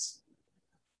 $106,000.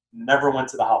 Never went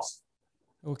to the house.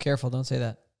 Oh, careful! Don't say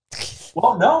that.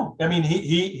 Well, no. I mean,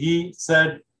 he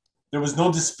said there was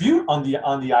no dispute on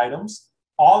the items.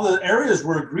 All the areas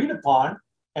were agreed upon,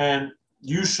 and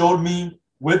you showed me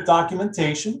with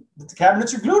documentation that the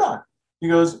cabinets are glued on. He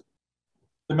goes,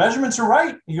 the measurements are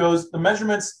right. He goes, the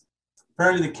measurements,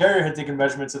 apparently the carrier had taken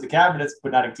measurements of the cabinets,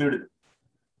 but not included them.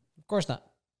 Of course not.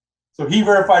 So he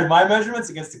verified my measurements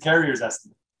against the carrier's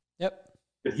estimate. Yep.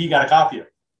 That he got a copy of.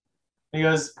 He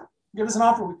goes, give us an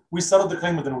offer. We settled the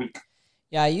claim within a week.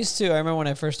 Yeah, I remember when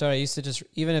I first started, I used to just,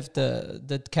 even if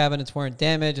the cabinets weren't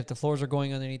damaged, if the floors were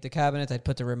going underneath the cabinets, I'd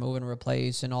put the remove and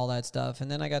replace and all that stuff.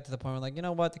 And then I got to the point where like, you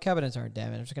know what, the cabinets aren't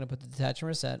damaged. I'm just going to put the detach and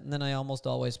reset. And then I almost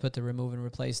always put the remove and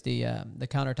replace the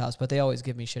countertops, but they always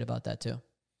give me shit about that too.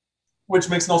 Which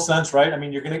makes no sense, right? I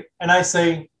mean, and I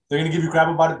say they're going to give you crap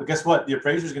about it, but guess what? The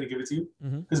appraiser is going to give it to you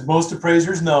because most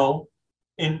appraisers know.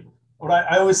 In what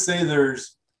I always say,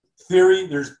 there's theory,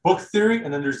 there's book theory,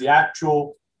 and then there's the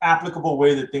actual applicable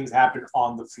way that things happen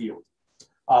on the field.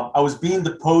 I was being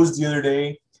deposed the other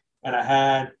day, and I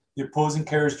had the opposing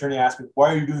carrier's attorney ask me,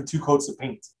 why are you doing 2 coats of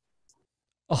paint?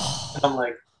 Oh. And I'm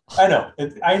like, I know.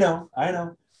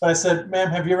 But I said, ma'am,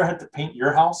 have you ever had to paint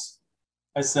your house?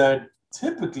 I said,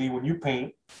 typically when you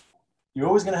paint, you're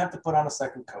always going to have to put on a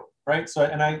second coat, right? So,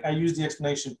 and I use the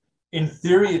explanation. In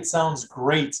theory, it sounds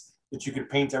great that you could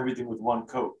paint everything with 1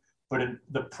 coat. But in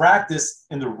the practice,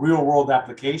 in the real world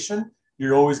application,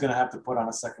 you're always going to have to put on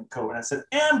a second coat. And I said,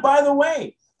 and by the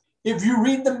way, if you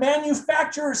read the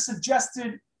manufacturer's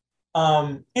suggested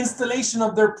installation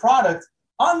of their product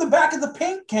on the back of the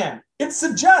paint can. It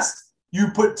suggests you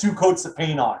put 2 coats of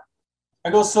paint on. I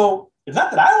go, so it's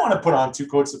not that I want to put on 2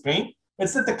 coats of paint.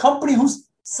 It's that the company who's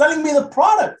selling me the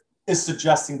product is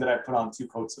suggesting that I put on 2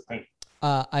 coats of paint.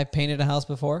 I painted a house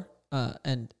before,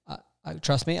 and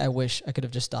trust me, I wish I could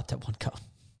have just stopped at 1 coat.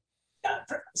 Yeah,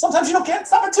 sometimes you can't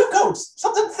stop at 2 coats.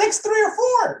 Sometimes it takes 3 or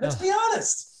 4. Let's be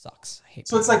honest. Sucks. I hate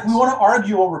so it's like we want to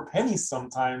argue over pennies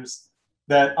sometimes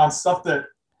that on stuff that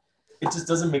it just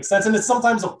doesn't make sense. And it's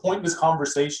sometimes a pointless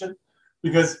conversation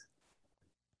because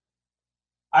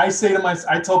I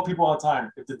tell people all the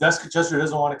time, if the desk adjuster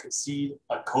doesn't want to concede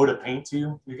a coat of paint to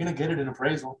you, you're going to get it in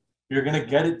appraisal. You're going to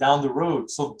get it down the road.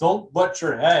 So don't butt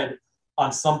your head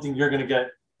on something you're going to get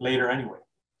later anyway.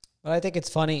 But I think it's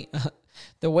funny.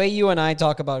 The way you and I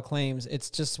talk about claims, it's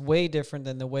just way different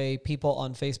than the way people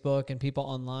on Facebook and people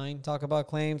online talk about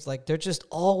claims. Like they're just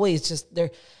always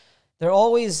they're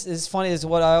always, is funny, is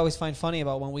what I always find funny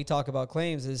about when we talk about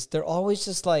claims, is they're always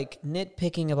just like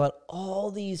nitpicking about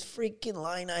all these freaking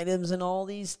line items and all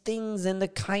these things and the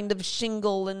kind of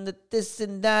shingle and the this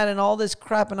and that and all this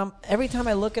crap. And every time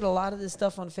I look at a lot of this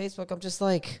stuff on Facebook, I'm just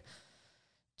like,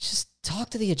 just talk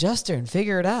to the adjuster and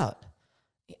figure it out.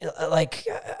 Like,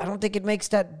 I don't think it makes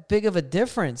that big of a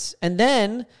difference. And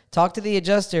then talk to the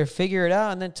adjuster, figure it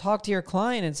out, and then talk to your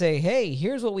client and say, hey,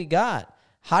 here's what we got.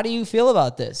 How do you feel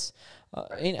about this?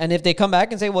 And if they come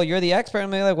back and say, well, you're the expert,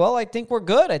 I'm like, well, I think we're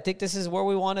good. I think this is where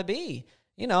we want to be.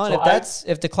 You know, and so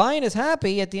if the client is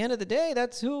happy at the end of the day,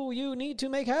 that's who you need to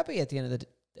make happy at the end of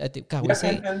the day.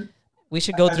 God, we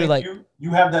should go through like...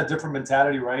 You have that different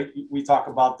mentality, right? We talk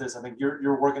about this. I think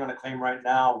you're working on a claim right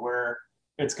now where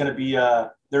it's going to be,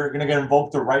 they're going to get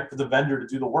invoked the right for the vendor to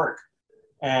do the work.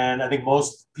 And I think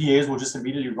most PAs will just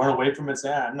immediately run away from it and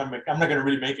say, I'm not going to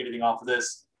really make anything off of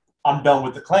this. I'm done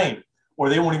with the claim. Or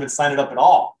they won't even sign it up at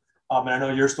all. And I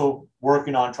know you're still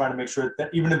working on trying to make sure that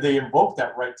even if they invoke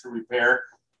that right to repair,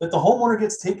 that the homeowner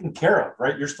gets taken care of,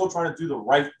 right? You're still trying to do the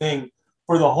right thing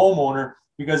for the homeowner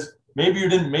because maybe you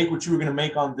didn't make what you were going to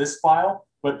make on this file,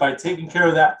 but by taking care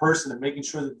of that person and making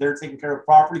sure that they're taken care of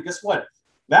properly, guess what?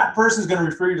 That person is going to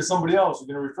refer you to somebody else. You're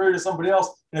going to refer you to somebody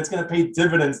else, and it's going to pay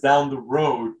dividends down the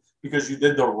road because you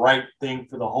did the right thing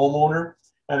for the homeowner.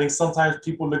 And I think sometimes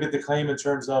people look at the claim in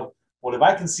terms of, well, if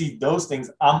I can see those things,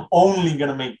 I'm only going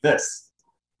to make this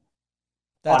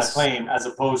on a claim, as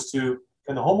opposed to,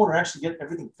 can the homeowner actually get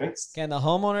everything fixed? Can the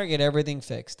homeowner get everything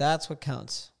fixed? That's what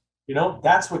counts. You know,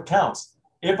 that's what counts.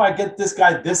 If I get this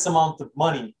guy this amount of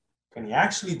money, can he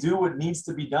actually do what needs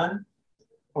to be done?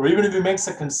 Or even if he makes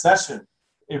a concession,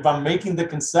 if I'm making the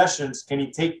concessions, can he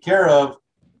take care of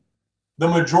the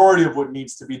majority of what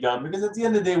needs to be done? Because at the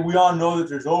end of the day, we all know that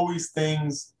there's always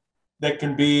things that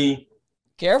can be...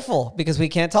 Careful, because we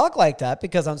can't talk like that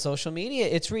because on social media,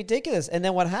 it's ridiculous. And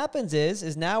then what happens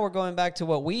is now we're going back to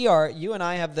what we are. You and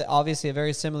I have obviously a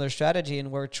very similar strategy, and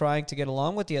we're trying to get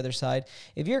along with the other side.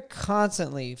 If you're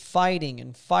constantly fighting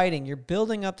and fighting, you're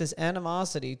building up this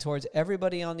animosity towards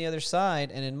everybody on the other side.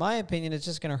 And in my opinion, it's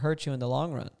just going to hurt you in the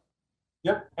long run.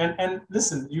 Yep. And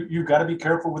listen, you got to be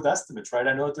careful with estimates, right?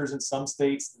 I know that there's in some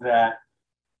states that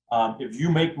if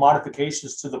you make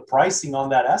modifications to the pricing on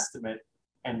that estimate,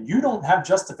 and you don't have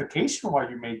justification why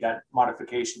you made that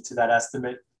modification to that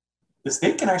estimate, the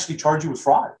state can actually charge you with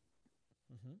fraud.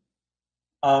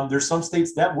 Mm-hmm. There's some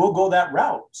states that will go that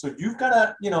route. So you've got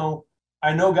to,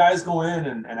 I know guys go in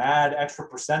and add extra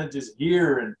percentages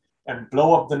here and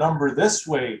blow up the number this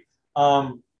way.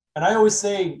 And I always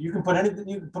say you can put anything,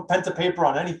 you can put pen to paper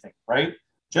on anything, right?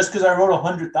 Just because I wrote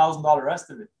 $100,000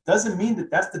 estimate doesn't mean that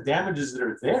that's the damages that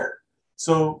are there.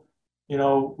 So,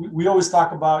 we always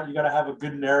talk about you got to have a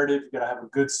good narrative, you got to have a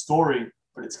good story,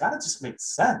 but it's got to just make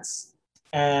sense.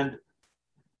 And,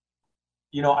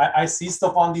 I see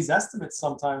stuff on these estimates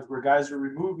sometimes where guys are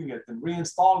removing it, then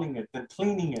reinstalling it, then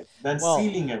cleaning it, then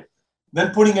sealing it,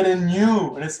 then putting it in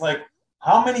new. And it's like,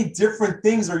 how many different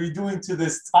things are you doing to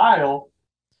this tile?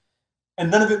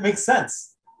 And none of it makes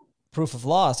sense. Proof of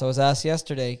loss. I was asked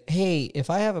yesterday, hey, if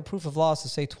I have a proof of loss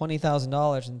of say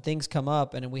 $20,000 and things come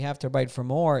up and we have to write for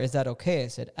more, is that okay? I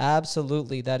said,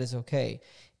 absolutely, that is okay.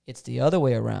 It's the other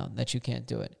way around that you can't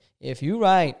do it. If you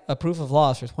write a proof of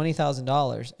loss for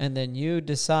 $20,000 and then you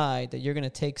decide that you're going to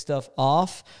take stuff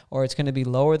off or it's going to be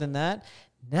lower than that,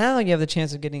 now you have the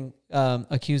chance of getting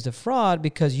accused of fraud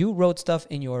because you wrote stuff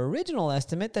in your original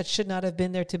estimate that should not have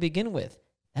been there to begin with.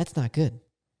 That's not good.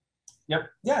 Yep.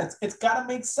 Yeah, it's got to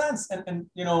make sense. And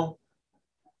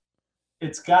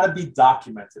it's got to be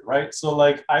documented, right? So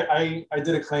like I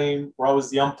did a claim where I was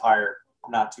the umpire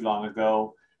not too long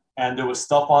ago, and there was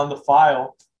stuff on the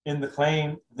file in the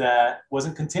claim that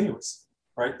wasn't continuous,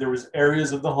 right? There was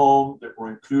areas of the home that were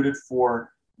included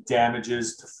for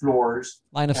damages to floors.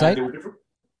 Line of and sight? they were different,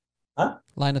 huh?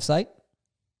 Line of sight?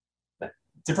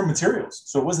 Different materials.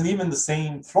 So it wasn't even the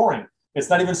same flooring. It's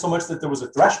not even so much that there was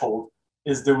a threshold,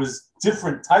 is there was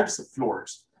different types of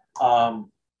floors.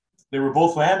 They were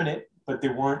both laminate, but they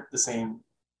weren't the same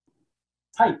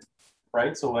type,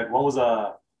 right? So like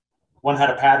one had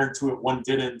a pattern to it, one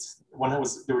didn't.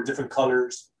 There were different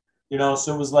colors,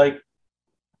 so it was like,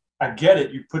 I get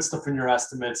it. You put stuff in your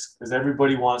estimates because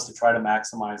everybody wants to try to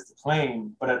maximize the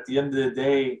claim. But at the end of the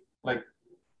day, like,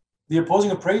 the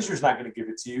opposing appraiser is not going to give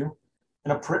it to you.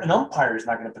 And an umpire is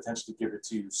not going to potentially give it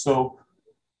to you. So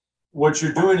what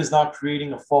you're doing is not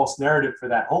creating a false narrative for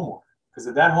that homeowner. Because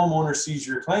if that homeowner sees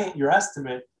your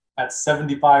estimate at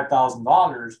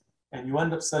 $75,000 and you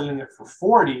end up settling it for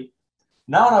 40,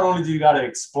 now not only do you got to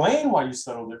explain why you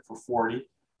settled it for 40,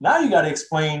 now you got to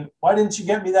explain, why didn't you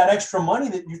get me that extra money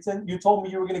that you told me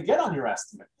you were going to get on your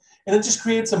estimate? And it just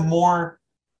creates a more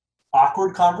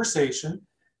awkward conversation.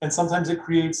 And sometimes it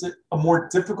creates a more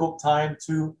difficult time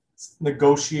to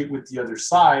negotiate with the other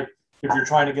side if you're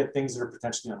trying to get things that are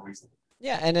potentially unreasonable.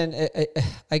 Yeah, and then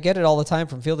I get it all the time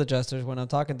from field adjusters when I'm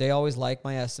talking. They always like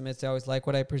my estimates. They always like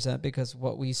what I present because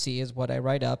what we see is what I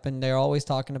write up. And they're always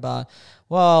talking about,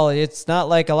 well, it's not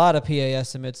like a lot of PA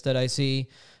estimates that I see.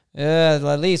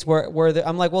 At least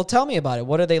I'm like, well, tell me about it.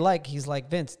 What are they like? He's like,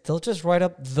 Vince, they'll just write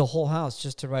up the whole house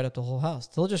just to write up the whole house.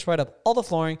 They'll just write up all the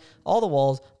flooring, all the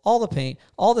walls, all the paint,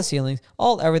 all the ceilings,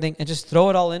 all everything, and just throw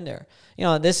it all in there.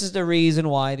 This is the reason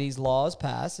why these laws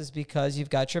pass, is because you've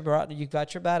got your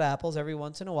bad apples every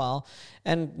once in a while.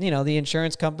 And, the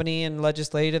insurance company and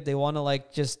legislative, they want to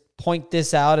like just point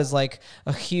this out as like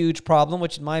a huge problem,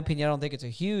 which in my opinion, I don't think it's a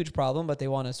huge problem, but they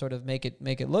want to sort of make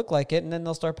it look like it. And then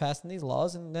they'll start passing these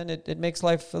laws, and then it makes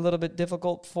life a little bit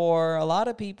difficult for a lot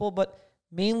of people, but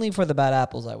mainly for the bad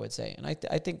apples, I would say. And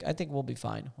I think we'll be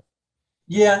fine.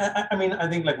 Yeah. I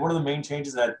think like one of the main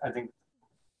changes that I think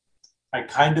I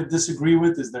kind of disagree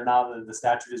with is the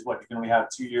statute is what you can only have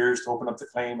 2 years to open up the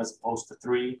claim as opposed to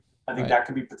 3. I think that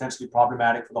could be potentially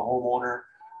problematic for the homeowner.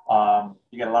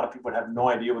 You get a lot of people that have no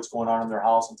idea what's going on in their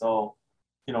house until,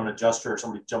 an adjuster or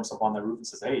somebody jumps up on their roof and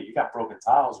says, hey, you got broken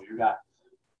tiles or you got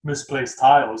misplaced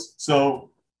tiles. So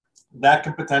that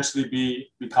can potentially be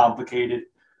complicated.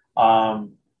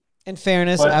 In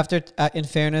fairness, after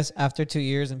 2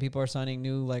 years and people are signing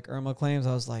new like IRMA claims,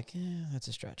 I was like, yeah, that's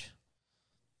a stretch.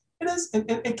 It is.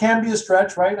 It can be a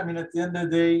stretch, right? I mean, at the end of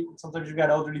the day, sometimes you've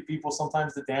got elderly people.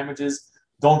 Sometimes the damages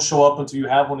don't show up until you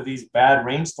have one of these bad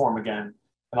rainstorm again.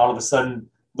 And all of a sudden,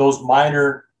 those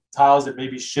minor tiles that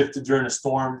maybe shifted during a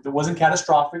storm, that wasn't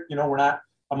catastrophic.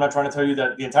 I'm not trying to tell you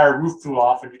that the entire roof flew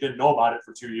off and you didn't know about it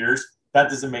for 2 years. That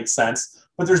doesn't make sense.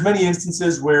 But there's many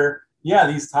instances where,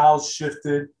 these tiles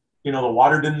shifted. The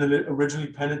water didn't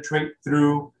originally penetrate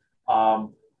through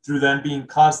them being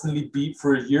constantly beat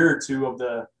for a year or two of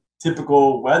the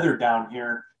typical weather down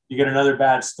here. You get another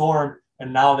bad storm,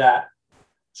 and now that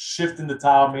shift in the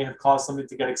tile may have caused something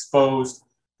to get exposed.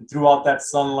 And throughout that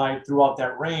sunlight, throughout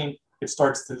that rain, it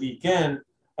starts to leak in.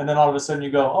 And then all of a sudden you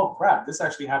go, oh crap, this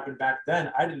actually happened back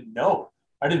then. I didn't know.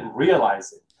 I didn't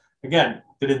realize it. Again,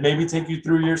 did it maybe take you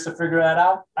 3 years to figure that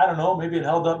out? I don't know. Maybe it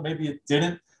held up, maybe it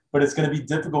didn't. But it's going to be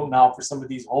difficult now for some of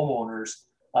these homeowners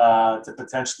to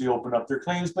potentially open up their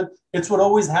claims. But it's what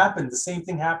always happened. The same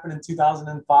thing happened in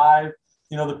 2005.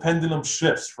 The pendulum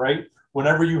shifts, right?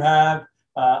 Whenever you have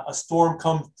a storm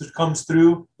comes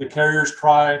through, the carriers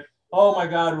cry, oh my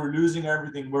God, we're losing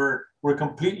everything. We're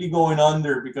completely going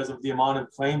under because of the amount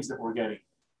of claims that we're getting.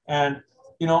 And,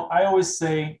 I always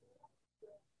say,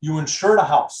 you insured a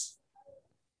house.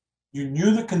 You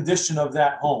knew the condition of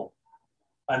that home.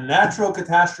 A natural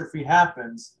catastrophe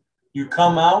happens. You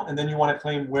come out and then you want to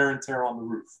claim wear and tear on the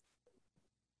roof.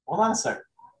 Hold on a second.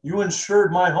 You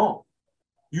insured my home.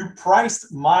 You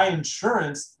priced my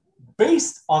insurance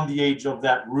based on the age of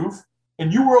that roof,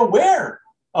 and you were aware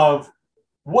of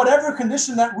whatever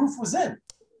condition that roof was in.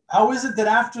 How is it that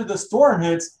after the storm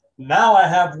hits, now I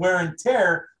have wear and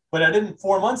tear, but I didn't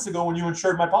 4 months ago when you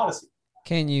insured my policy?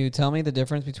 Can you tell me the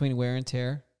difference between wear and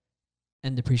tear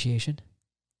and depreciation?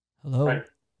 Hello? Right.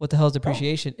 What the hell is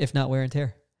depreciation if not wear and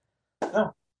tear?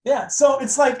 No. Yeah. So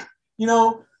it's like,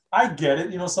 I get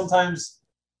it, sometimes,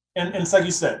 and it's like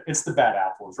you said, it's the bad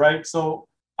apples, right? So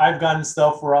I've gotten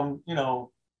stuff where I'm,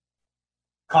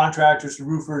 contractors,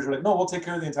 roofers are like, no, we'll take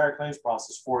care of the entire claims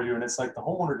process for you. And it's like the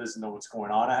homeowner doesn't know what's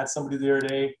going on. I had somebody the other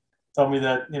day tell me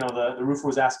that, the roofer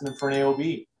was asking them for an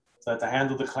AOB to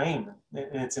handle the claim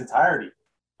in its entirety.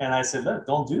 And I said, look,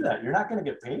 don't do that. You're not going to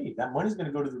get paid. That money's going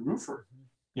to go to the roofer,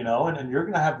 and you're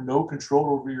going to have no control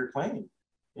over your claim.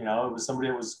 You know, it was somebody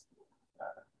that was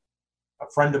a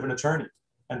friend of an attorney,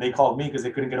 and they called me because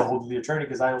they couldn't get a hold of the attorney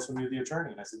because I also knew the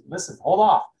attorney. And I said, listen, hold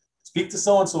off, speak to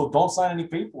so-and-so, don't sign any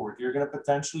paperwork. You're going to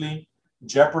potentially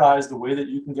jeopardize the way that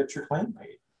you can get your claim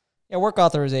paid. Yeah, work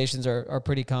authorizations are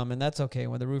pretty common. That's okay.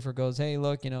 When the roofer goes, hey,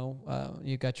 look,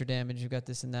 you got your damage, you got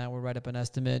this and that, we'll write up an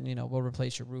estimate, and, we'll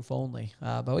replace your roof only.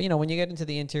 But, when you get into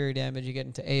the interior damage, you get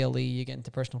into ALE, you get into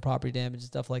personal property damage and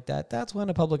stuff like that, that's when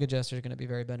a public adjuster is going to be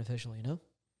very beneficial,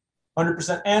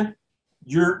 100%. And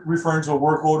you're referring to a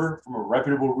work order from a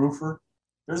reputable roofer.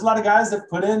 There's a lot of guys that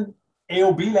put in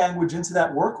AOB language into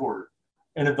that work order.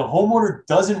 And if the homeowner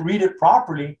doesn't read it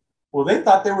properly, well, they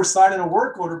thought they were signing a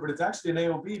work order, but it's actually an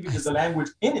AOB because the language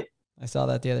in it I saw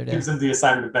that the other day. Gives them the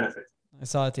assignment of benefit. I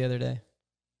saw it the other day.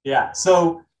 Yeah.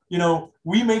 So,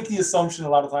 we make the assumption a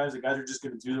lot of times that guys are just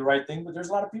going to do the right thing, but there's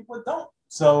a lot of people that don't.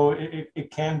 So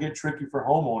it can get tricky for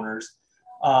homeowners.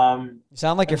 You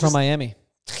sound like you're from Miami.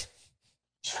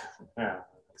 Yeah,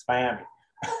 it's Miami.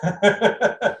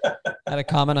 I had a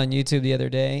comment on YouTube the other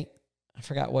day. I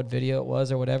forgot what video it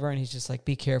was or whatever. And he's just like,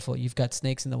 be careful. You've got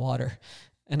snakes in the water.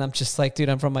 And I'm just like, dude,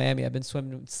 I'm from Miami. I've been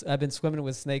swimming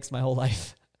with snakes my whole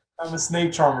life. I'm a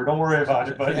snake charmer. Don't worry about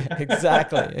it, buddy. Yeah,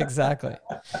 exactly.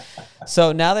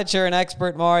 So now that you're an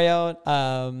expert, Mario,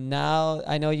 now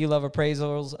I know you love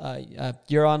appraisals.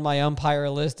 You're on my umpire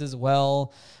list as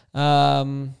well.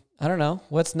 I don't know.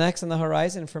 What's next on the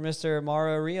horizon for Mr.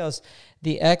 Mario Rios,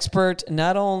 the expert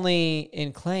not only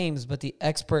in claims, but the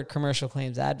expert commercial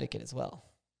claims advocate as well?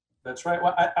 That's right.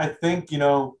 Well, I think,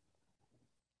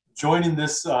 joining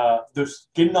this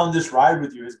getting on this ride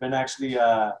with you has been actually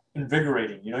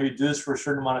invigorating. You do this for a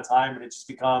certain amount of time and it just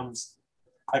becomes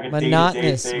like a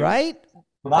monotonous day-to-day thing. Right?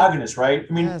 Monogamous, right?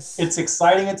 I mean, yes. It's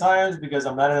exciting at times because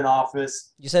I'm not in an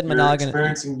office. You said monogamous.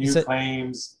 Experiencing new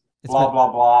claims, blah,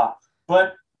 blah, blah.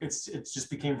 But it just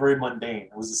became very mundane.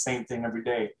 It was the same thing every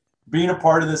day. Being a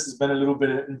part of this has been a little bit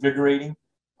invigorating.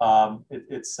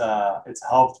 It's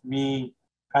helped me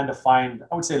kind of find,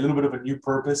 I would say, a little bit of a new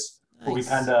purpose. Nice. Where we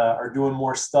kind of are doing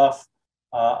more stuff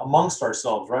amongst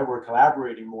ourselves, right? We're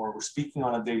collaborating more. We're speaking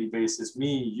on a daily basis.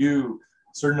 Me, you,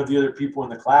 certain of the other people in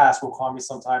the class will call me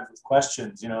sometimes with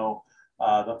questions. The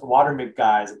WaterMIC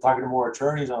guys. I'm talking to more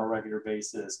attorneys on a regular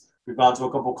basis. We've gone to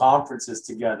a couple conferences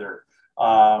together.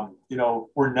 We're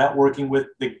networking with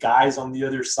the guys on the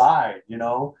other side,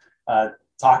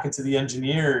 talking to the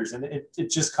engineers. And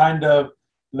it just kind of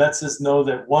lets us know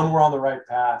that, one, we're on the right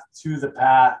path. Two, the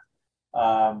path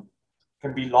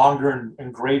can be longer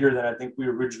and greater than I think we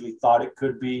originally thought it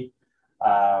could be.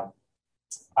 I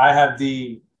have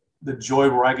the joy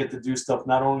where I get to do stuff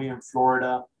not only in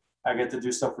Florida, I get to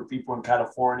do stuff for people in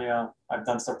California. I've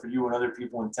done stuff for you and other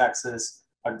people in Texas.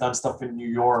 I've done stuff in New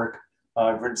York.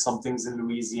 I've written some things in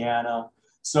Louisiana.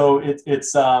 So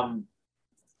it's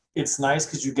nice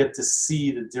because you get to see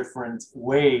the different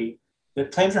way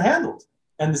that claims are handled.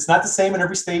 And it's not the same in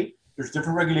every state. There's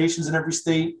different regulations in every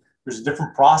state. There's a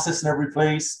different process in every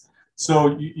place.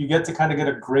 So you get to kind of get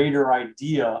a greater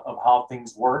idea of how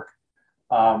things work.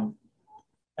 And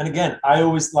again, I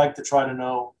always like to try to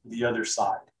know the other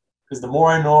side, because the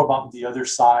more I know about the other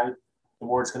side, the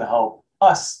more it's going to help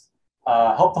us,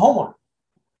 help the homeowner.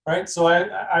 Right. So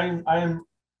I am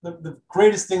the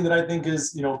greatest thing that I think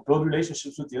is, build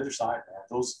relationships with the other side,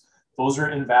 man. Those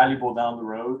are invaluable down the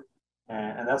road.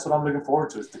 And that's what I'm looking forward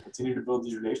to, is to continue to build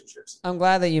these relationships. I'm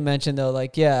glad that you mentioned, though,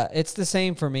 it's the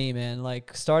same for me, man.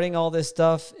 Starting all this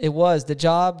stuff, the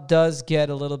job does get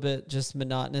a little bit just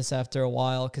monotonous after a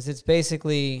while, because it's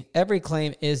basically every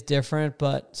claim is different,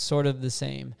 but sort of the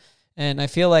same. And I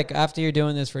feel like after you're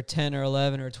doing this for 10 or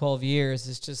 11 or 12 years,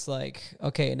 it's just like,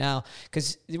 okay, now,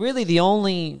 because really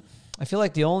I feel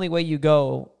like the only way you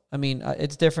go,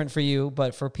 it's different for you,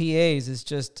 but for PAs, is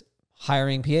just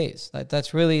hiring PAs.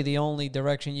 That's really the only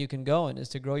direction you can go in, is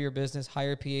to grow your business,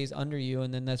 hire PAs under you,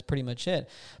 and then that's pretty much it.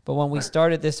 But when we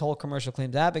started this whole commercial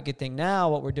claims advocate thing, now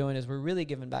what we're doing is we're really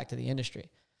giving back to the industry.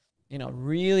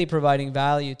 Really providing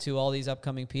value to all these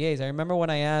upcoming PAs. I remember when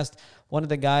I asked one of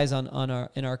the guys in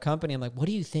our company, I'm like, what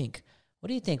do you think?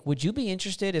 Would you be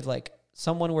interested if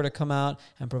someone were to come out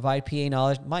and provide PA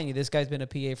knowledge? Mind you, this guy's been a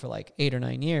PA for 8 or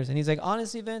 9 years. And he's like,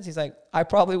 honestly, Vince, he's like, I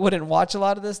probably wouldn't watch a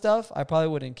lot of this stuff. I probably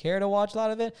wouldn't care to watch a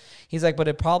lot of it. He's like, but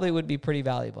it probably would be pretty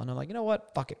valuable. And I'm like, you know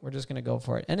what? Fuck it. We're just going to go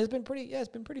for it. And it's been pretty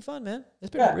fun, man.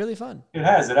 It's been really fun. It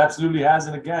has. It absolutely has.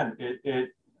 And again,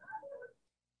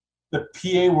 the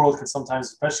PA world can sometimes,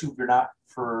 especially if you're not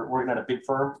working at a big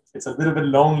firm, it's a little bit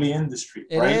lonely industry,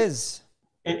 right? It is.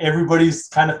 Everybody's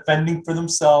kind of fending for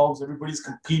themselves. Everybody's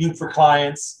competing for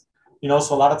clients, so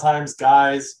a lot of times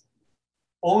guys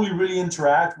only really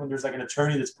interact when there's like an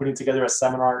attorney that's putting together a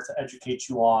seminar to educate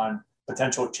you on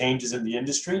potential changes in the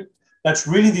industry. That's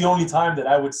really the only time that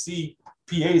I would see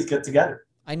PAs get together.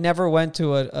 I never went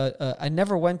to I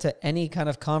never went to any kind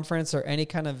of conference or any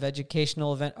kind of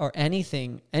educational event or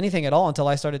anything at all until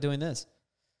I started doing this.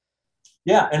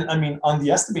 Yeah. And I mean, on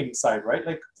the estimating side, right?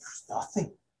 Like there's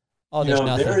nothing. Oh, there's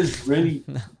nothing. There is really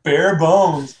bare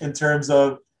bones in terms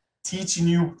of teaching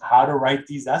you how to write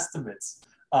these estimates.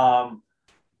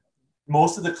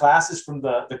 Most of the classes from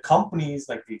the companies,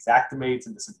 like the Xactimates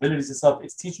and Disabilities and stuff,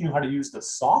 it's teaching you how to use the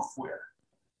software.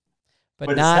 But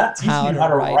it's not teaching you how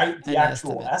to write the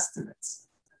actual estimates.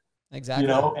 Exactly.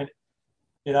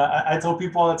 And I tell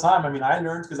people all the time, I mean, I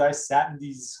learned because I sat in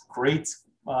these great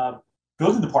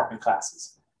building department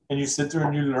classes, and you sit there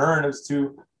and you learn as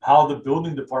to how the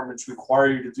building departments require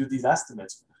you to do these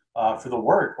estimates for the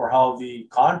work, or how the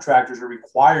contractors are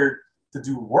required to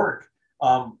do work.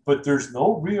 But there's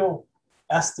no real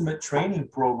estimate training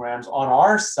programs on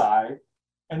our side.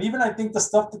 And even I think the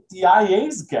stuff that the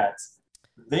IAs get,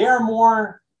 they are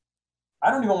more,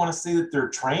 I don't even want to say that they're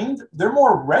trained. They're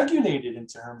more regulated in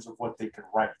terms of what they can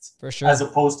write. For sure. As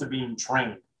opposed to being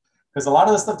trained. Because a lot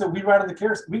of the stuff that we write on the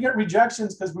carriers, we get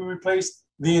rejections because we replace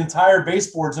the entire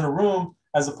baseboards in a room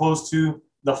as opposed to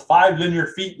the 5 linear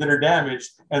feet that are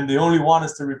damaged, and they only want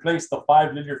us to replace the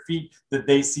 5 linear feet that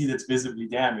they see that's visibly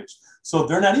damaged. So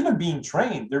they're not even being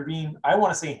trained. They're being, I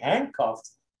want to say, handcuffed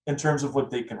in terms of what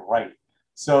they can write.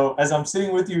 So as I'm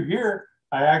sitting with you here,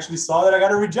 I actually saw that I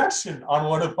got a rejection on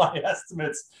one of my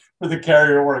estimates for the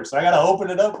carrier work. So I got to open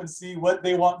it up and see what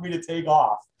they want me to take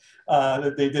off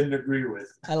that they didn't agree with.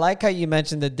 I like how you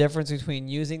mentioned the difference between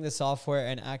using the software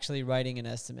and actually writing an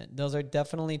estimate. Those are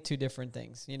definitely two different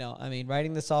things. I mean,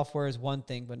 writing the software is one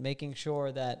thing, but making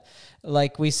sure that,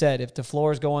 like we said, if the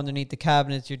floors go underneath the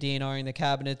cabinets, you're DNRing the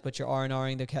cabinets, but you're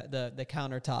R&Ring the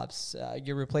countertops.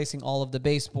 You're replacing all of the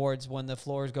baseboards when the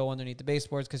floors go underneath the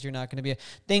baseboards, because you're not going to be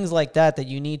things like that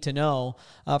you need to know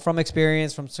from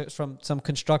experience, from some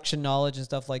construction knowledge and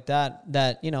stuff like that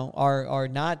are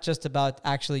not just about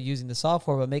actually using the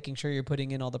software, but making sure you're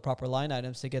putting in all the proper line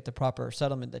items to get the proper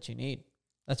settlement that you need.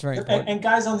 That's very important. And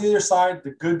guys on the other side,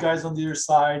 the good guys on the other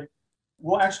side,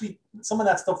 well, actually, some of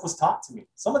that stuff was taught to me.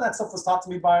 Some of that stuff was taught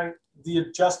to me by the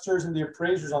adjusters and the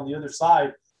appraisers on the other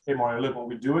side. Hey, Mario, look, when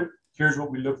we do it, here's what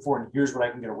we look for, and here's what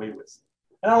I can get away with.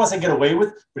 And I don't want to say get away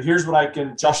with, but here's what I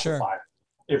can justify. Sure.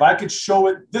 If I could show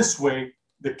it this way,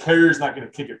 the carrier's not going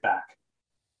to kick it back.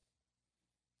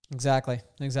 Exactly.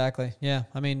 Yeah.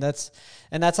 I mean, that's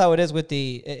how it is with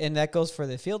and that goes for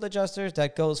the field adjusters.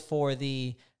 That goes for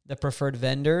the preferred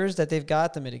vendors that they've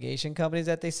got, the mitigation companies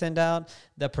that they send out,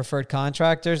 the preferred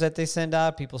contractors that they send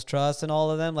out, People's Trust and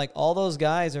all of them. Like, all those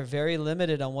guys are very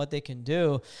limited on what they can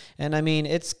do. And I mean,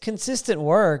 it's consistent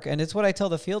work. And it's what I tell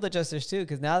the field adjusters too,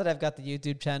 because now that I've got the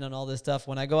YouTube channel and all this stuff,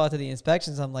 when I go out to the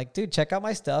inspections, I'm like, dude, check out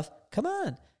my stuff. Come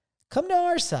on, come to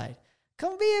our side.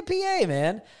 Come be a PA,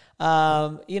 man.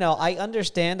 I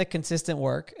understand the consistent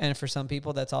work, and for some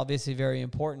people that's obviously very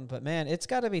important, but man, it's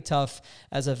got to be tough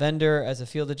as a vendor, as a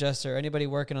field adjuster, anybody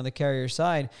working on the carrier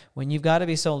side, when you've got to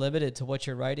be so limited to what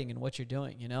you're writing and what you're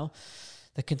doing.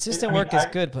 The consistent work is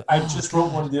good, but I just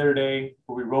wrote one the other day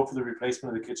where we wrote for the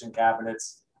replacement of the kitchen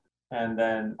cabinets, and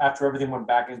then after everything went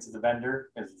back into the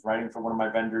vendor, I was writing for one of my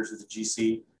vendors as a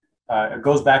GC. It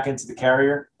goes back into the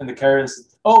carrier, and the carrier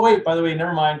says, oh, wait, by the way,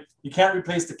 never mind. You can't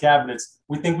replace the cabinets.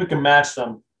 We think we can match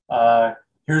them.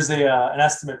 Here's an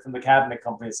estimate from the cabinet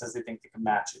company that says they think they can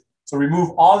match it. So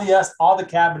remove all the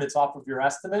cabinets off of your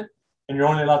estimate, and you're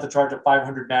only allowed to charge a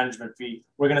 $500 management fee.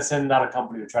 We're going to send out a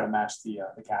company to try to match the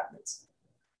cabinets.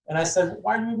 And I said,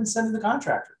 why are you even sending the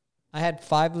contractor? I had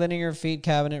 5 linear feet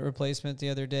cabinet replacement the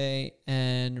other day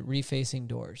and refacing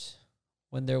doors,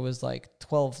 when there was like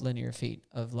 12 linear feet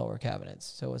of lower cabinets.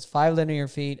 So it was 5 linear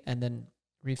feet and then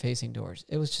refacing doors.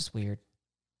 It was just weird.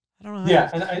 I don't know. Yeah,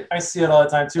 and I see it all the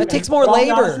time too. It takes more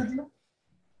labor.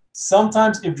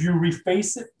 Sometimes if you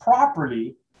reface it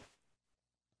properly,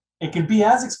 it can be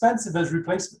as expensive as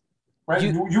replacement, right?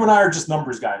 You and I are just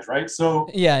numbers guys, right? So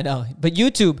yeah, I know. But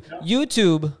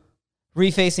YouTube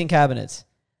refacing cabinets,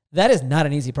 that is not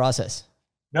an easy process.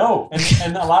 No,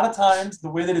 and a lot of times the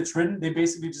way that it's written, they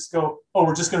basically just go, oh,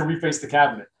 we're just going to reface the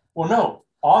cabinet. Well, no,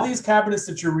 all these cabinets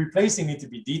that you're replacing need to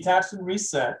be detached and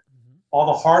reset. Mm-hmm. All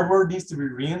the hardware needs to be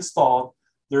reinstalled.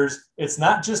 It's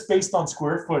not just based on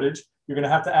square footage. You're going to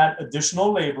have to add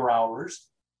additional labor hours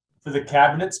for the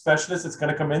cabinet specialist that's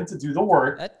going to come in to do the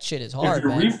work. That shit is hard, If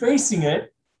you're refacing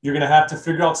it, you're going to have to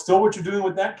figure out still what you're doing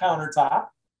with that countertop.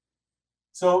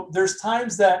 So there's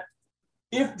times that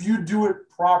if you do it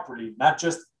properly, not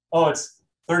just, oh, it's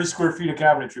 30 square feet of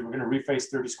cabinetry. We're going to reface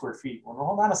 30 square feet. Well, no,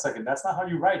 hold on a second. That's not how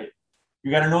you write it.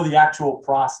 You got to know the actual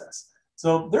process.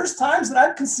 So there's times that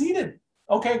I've conceded.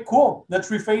 Okay, cool. Let's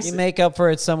reface it. You make up for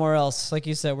it somewhere else. Like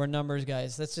you said, we're numbers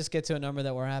guys. Let's just get to a number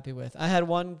that we're happy with. I had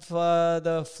one,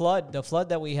 the flood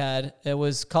that we had. It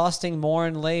was costing more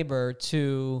in labor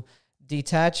to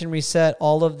detach and reset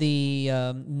all of the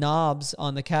knobs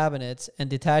on the cabinets and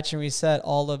detach and reset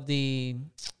all of the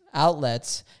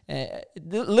outlets.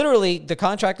 Literally, the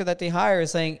contractor that they hire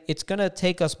is saying it's going to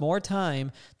take us more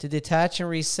time to detach and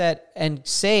reset and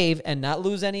save and not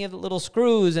lose any of the little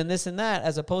screws and this and that,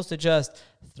 as opposed to just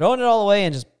throwing it all away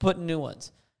and just putting new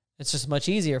ones. It's just much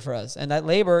easier for us. And that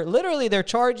labor, literally, they're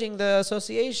charging the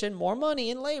association more money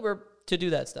in labor to do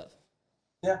that stuff.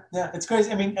 Yeah, it's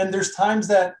crazy. I mean, and there's times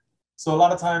that, so a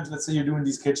lot of times, let's say you're doing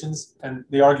these kitchens and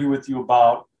they argue with you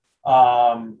about,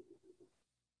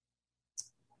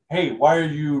 hey, why are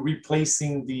you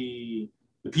replacing the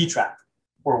P-trap?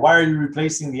 Or why are you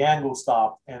replacing the angle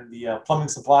stop and the plumbing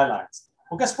supply lines?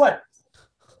 Well, guess what?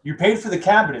 You paid for the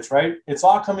cabinets, right? It's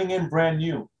all coming in brand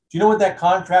new. Do you know what that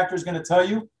contractor is going to tell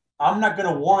you? I'm not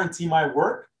going to warranty my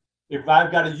work if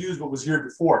I've got to use what was here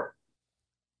before.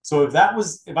 So if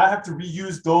I have to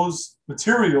reuse those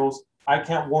materials, I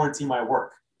can't warranty my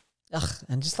work. Ugh,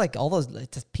 and just like all those,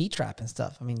 like just P-trap and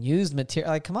stuff. I mean, used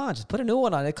material. Like, come on, just put a new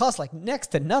one on. It costs like next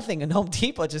to nothing in Home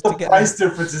Depot just to get. The price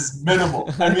difference is minimal.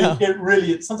 I mean, it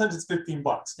really. Sometimes it's $15,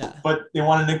 yeah. But they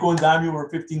want a nickel and dime you over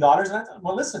 $15. And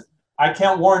well, listen, I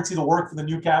can't warranty the work for the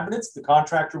new cabinets. The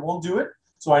contractor won't do it,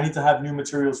 so I need to have new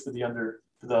materials for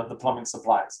the plumbing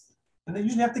supplies, and they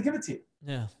usually have to give it to you.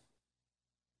 Yeah.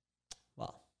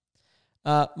 Well,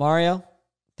 Mario,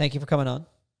 thank you for coming on.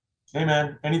 Hey,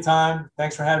 man, anytime.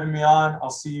 Thanks for having me on. I'll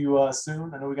see you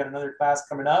soon. I know we got another class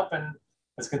coming up, and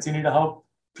let's continue to help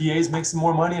PAs make some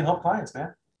more money and help clients,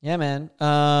 man. Yeah,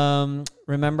 man.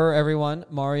 Remember, everyone,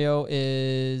 Mario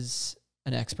is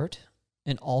an expert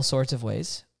in all sorts of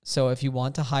ways. So if you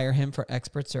want to hire him for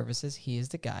expert services, he is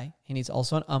the guy. And he's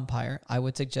also an umpire. I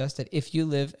would suggest that if you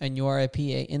live and you are a PA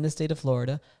in the state of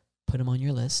Florida, put him on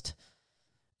your list.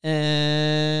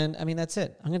 And I mean, that's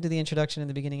it. I'm going to do the introduction in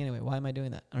the beginning anyway. Why am I doing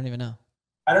that? I don't even know.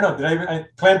 I don't know.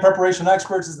 Claim Preparation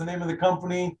Experts is the name of the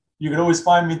company. You can always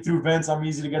find me through Vince. I'm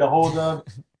easy to get a hold of.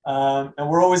 And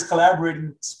we're always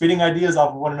collaborating, spitting ideas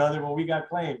off of one another when we got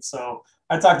claims. So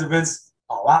I talk to Vince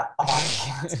a lot.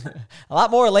 A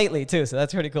lot more lately, too. So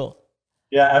that's pretty cool.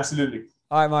 Yeah, absolutely.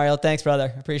 All right, Mario. Thanks,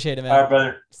 brother. Appreciate it, man. All right,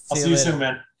 brother. I'll see you soon,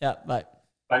 man. Yeah, bye.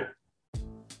 Bye.